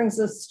right, so that brings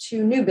us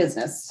to new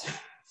business.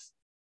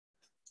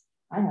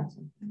 I have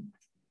something.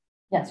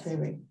 Yes,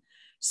 very.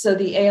 So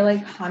the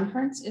ALA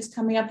conference is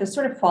coming up. This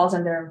sort of falls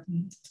under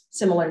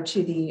similar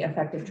to the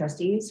effective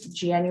trustees,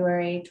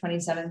 January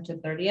 27th to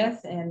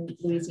 30th in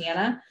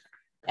Louisiana.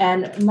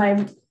 And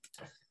my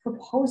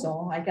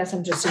proposal, I guess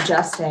I'm just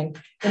suggesting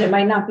that it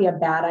might not be a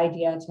bad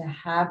idea to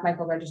have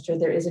Michael register.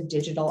 There is a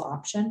digital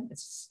option.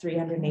 It's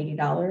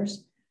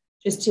 $380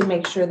 just to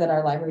make sure that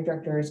our library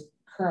director is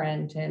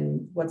current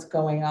and what's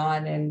going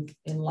on in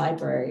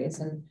libraries.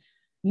 And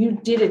you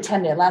did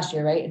attend it last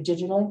year, right?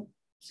 Digitally?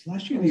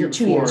 Last year, the year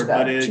 2 years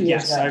before, ago. but 2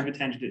 years ago. I've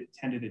attended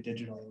it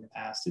digitally in the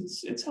past.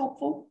 It's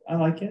helpful. I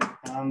like it.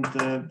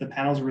 The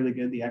panels are really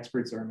good. The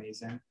experts are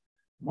amazing. I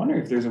wonder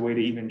if there's a way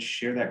to even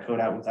share that code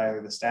out with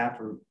either the staff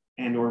or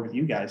with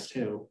you guys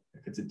too,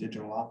 if it's a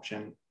digital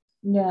option.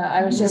 Yeah,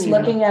 I was just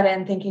looking at it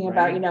and thinking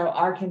about,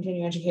 our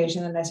continuing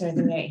education and that sort of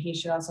thing that he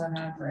should also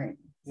have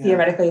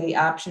theoretically the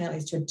option at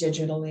least to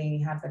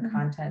digitally have the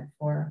content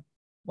for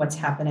what's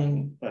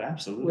happening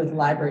with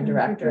library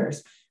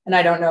directors. And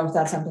I don't know if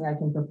that's something I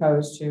can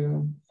propose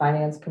to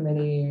finance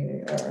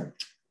committee or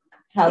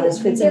how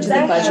this fits into the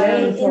budget.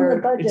 It's in the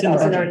budget. It's in the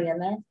budget. Already in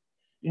there?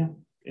 Yeah,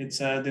 it's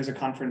there's a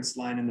conference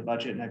line in the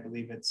budget, and I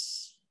believe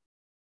it's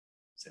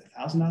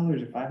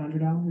 $1,000 or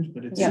 $500,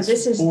 but it's so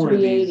this is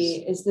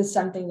 $380. Is this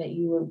something that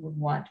you would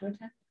want to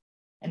attend?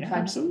 And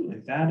absolutely.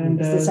 That and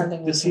is this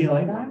something the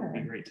CLA one would be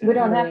great too. We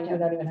don't have to. We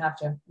don't even have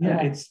to. Yeah,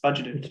 Okay. it's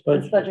budgeted.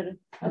 It's budgeted.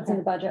 It's in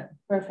the budget.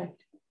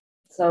 Perfect.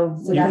 So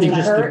You can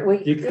just,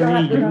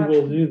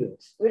 will do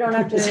this. We don't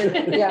have to,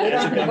 we don't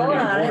have to vote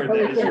on it, but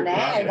we can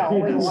nag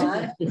all we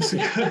want.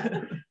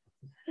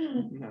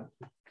 No.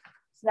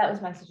 So that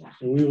was my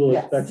suggestion. And we will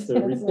expect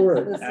the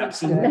report.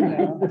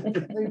 Absolutely.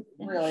 We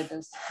really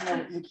just,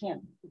 we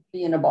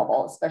be in a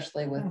bubble,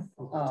 especially with,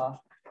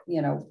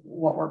 you know,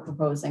 what we're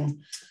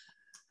proposing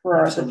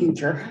for the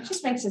future. It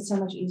just makes it so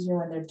much easier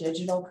when they're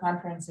digital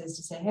conferences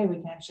to say, hey, we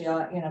can actually,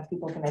 you know,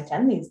 people can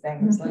attend these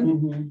things. Like,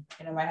 Mhm.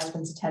 you know, my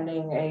husband's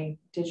attending a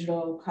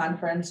digital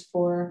conference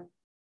for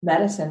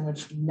medicine,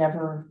 which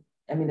never,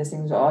 I mean, this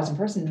thing was always in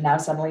person. Now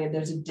suddenly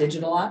there's a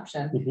digital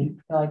option. Mhm.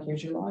 They're like,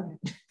 here's your login.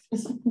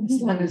 As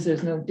long as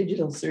there's no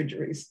digital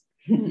surgeries.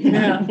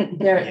 Yeah.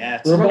 They're Yeah.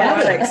 it's-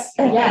 Robotics.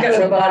 Yeah, You got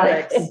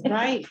robotics.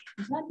 Right.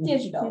 It's not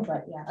digital,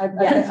 but yeah. I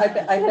bet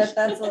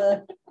that's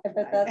a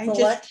I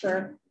just-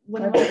 lecture.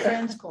 One of my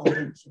friends called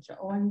and she said,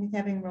 oh, I'm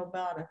having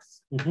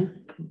robotics. Mhm.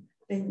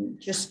 They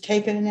just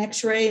take an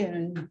x-ray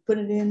and put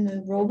it in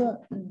the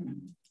robot.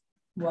 And,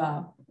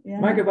 Wow. yeah.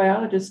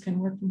 Microbiologists can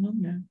work from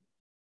home now.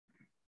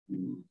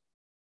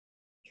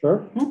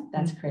 Sure.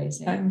 That's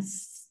crazy.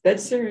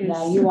 That's serious.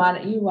 Yeah, you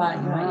want your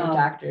Wow.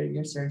 doctor,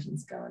 your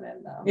surgeons going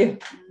in though. Yeah.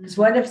 Because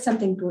what if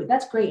something goes,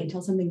 that's great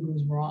until something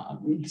goes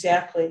wrong.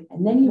 Exactly.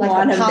 And then you Like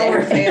want a them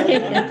power there.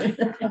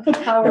 failure.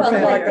 Power Well,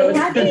 like, failure. they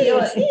have to do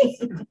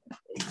it.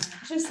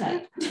 Just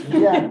saying.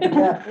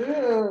 Yeah.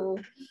 Ooh.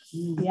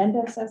 The end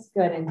of us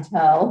good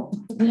until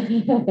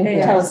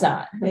AI. it's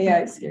not.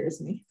 AI scares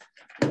me.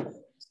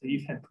 So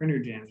you've had printer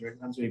jams, right?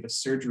 Sometimes we have a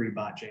surgery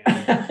bot jam.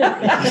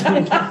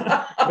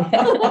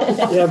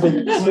 Yeah, but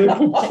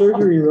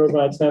surgery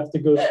robots have to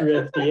go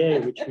through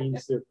FDA, which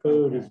means their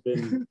code has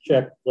been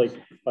checked like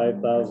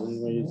 5,000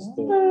 ways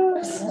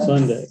to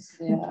Sunday.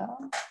 Yeah.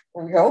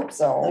 We hope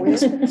so.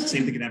 Same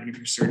thing can happen if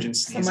your surgeon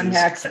sneezes. Someone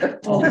hacks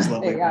it. All these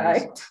lovely AI.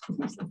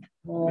 things.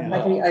 Well,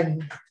 Yeah.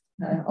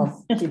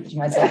 I'll keep it to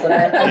myself, but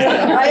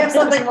I have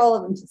something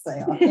relevant to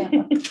say on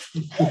camera.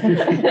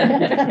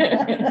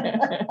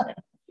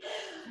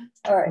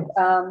 All right.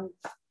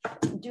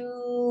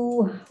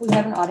 Do we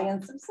have an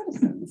audience of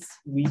citizens?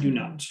 We do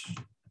not.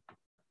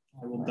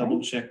 I will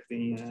double check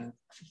the,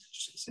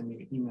 send me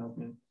an email,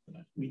 but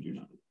we do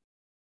not.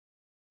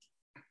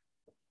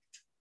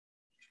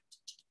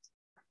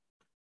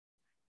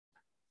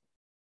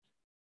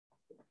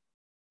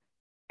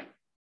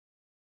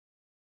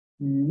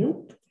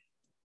 Nope.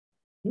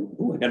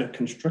 Oh, I got a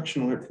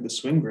construction alert for the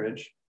swing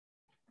bridge.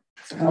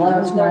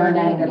 Hello, tomorrow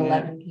night at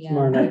 11 p.m.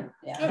 Tomorrow night.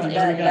 Yeah, Oh,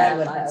 that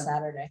would on have,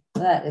 Saturday.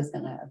 that is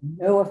gonna have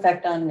no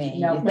effect on me.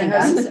 No, You my think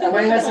husband- I'm-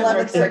 my husband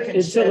works 11:30?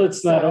 Until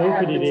it's not So I open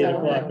have at to 8 tell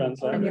o'clock him. on And he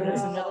Saturday.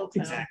 lives in Middletown.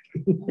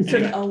 Exactly.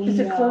 Anyway. Oh, Is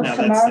it no. closed No,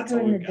 tomorrow that's all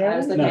during the we've got. I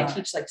was day? looking, No. I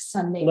teach like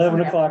Sunday. 11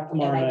 morning, o'clock and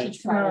tomorrow I night.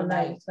 teach Tomorrow Friday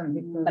night night, is gonna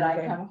be closed. but I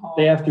Okay. come home.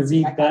 They have to and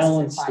see my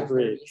cousins at rebalance the 5:30,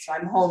 bridge. So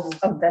I'm home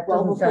Oh, that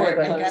well doesn't before sound it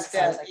good. I got closes.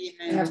 I was that like,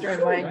 email. I have to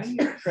remind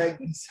Craig.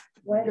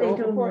 Why are Go they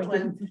over doing more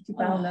Portland. than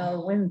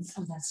 50-mile-an-hour winds?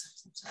 oh,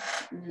 that's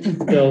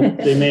so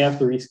They may have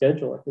to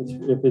reschedule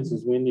if it's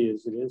as windy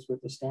as it is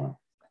with the storm.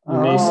 You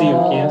may see them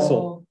Oh.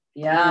 cancel.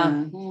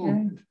 Yeah.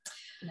 Okay.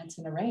 That's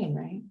gonna rain,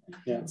 right?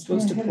 Yeah. It's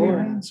supposed to Yeah, pour.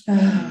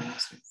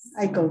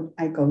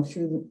 I go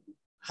through the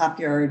hop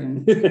yard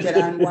and get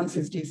on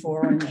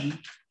 154 and then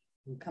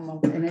come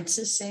over, and it's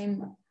the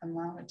same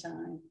amount of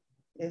time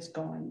as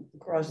going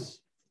across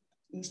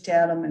East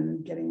Haddam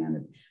and getting on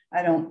it.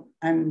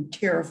 I'm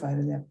terrified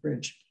of that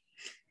bridge.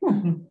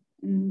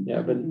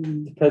 Yeah, but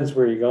it depends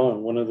where you're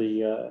going. One of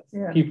the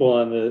Yeah. people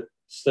on the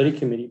study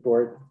committee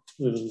board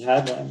lives in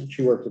Hadley, and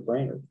she worked at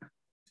Brainerd.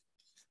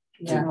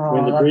 Yeah.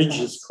 When the Oh, bridge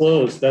that's is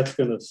closed, that's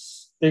gonna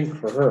stink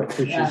for her,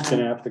 because Yeah. she's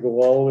gonna have to go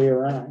all the way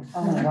around.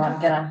 Oh my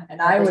God, yeah.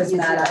 And I was Easier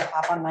mad. to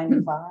hop on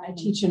 95. I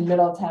teach in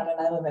Middletown and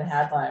I live in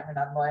Hadley, and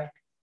I'm like,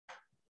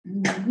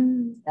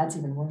 that's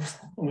even worse.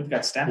 Well, we've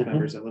got staff Mhm.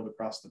 members that live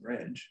across the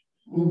bridge.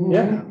 Mhm.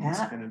 Yeah. It's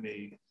Yeah. gonna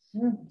be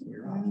Yeah.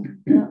 we're off.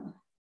 Yeah.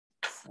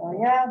 So,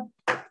 yeah.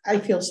 I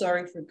feel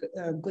sorry for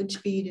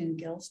Goodspeed and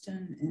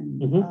Gelston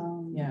and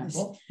Mhm. Yeah.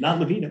 Well, not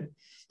Levita.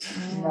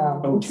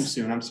 No. Oh, too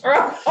soon. I'm sorry.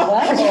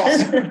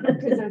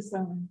 Because there's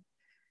some.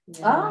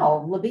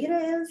 Oh,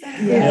 Levita is?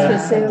 Yeah.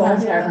 for sale.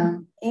 Both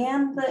are.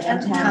 And the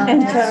And town. town. And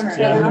master. town.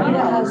 Yeah,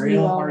 Oh, has we're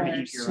real new hard to eat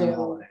owners here on the too.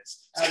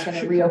 holidays. I was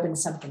gonna reopen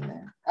something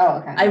there. Oh,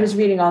 okay. I was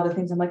reading all the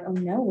things. I'm like, oh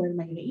no, where am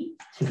I gonna eat?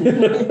 Oh,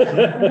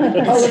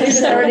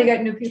 Levita's already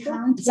got new people?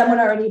 Someone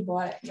already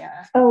bought it.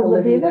 Yeah. Oh,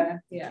 The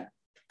Levita? Yeah.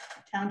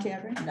 Town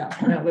Tavern. No,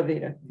 Not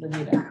Levita.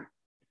 Levita.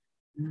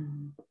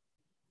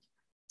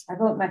 I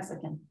vote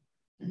Mexican.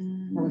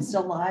 Are we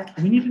still live?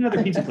 We need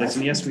another pizza place,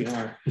 and yes, we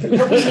are. We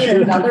need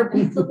another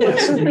pizza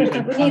place. Yes, We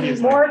we need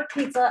do. more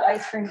pizza,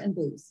 ice cream, and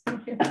booze.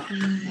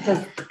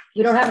 Because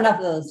we don't have enough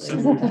of those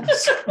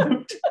things.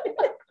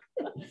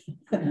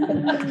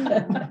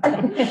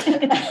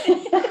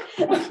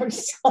 We're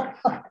still-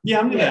 Yeah,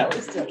 I'm Yeah, gonna.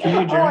 we're still- Can we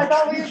Oh, I adjourn?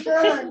 thought we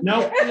adjourned.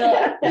 No,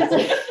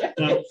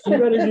 no. You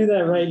better do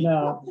that right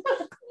now.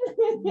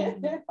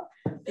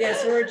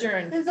 Yes, we're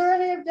adjourned. Is there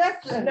any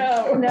objection?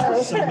 No.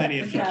 No. So many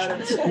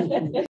objections.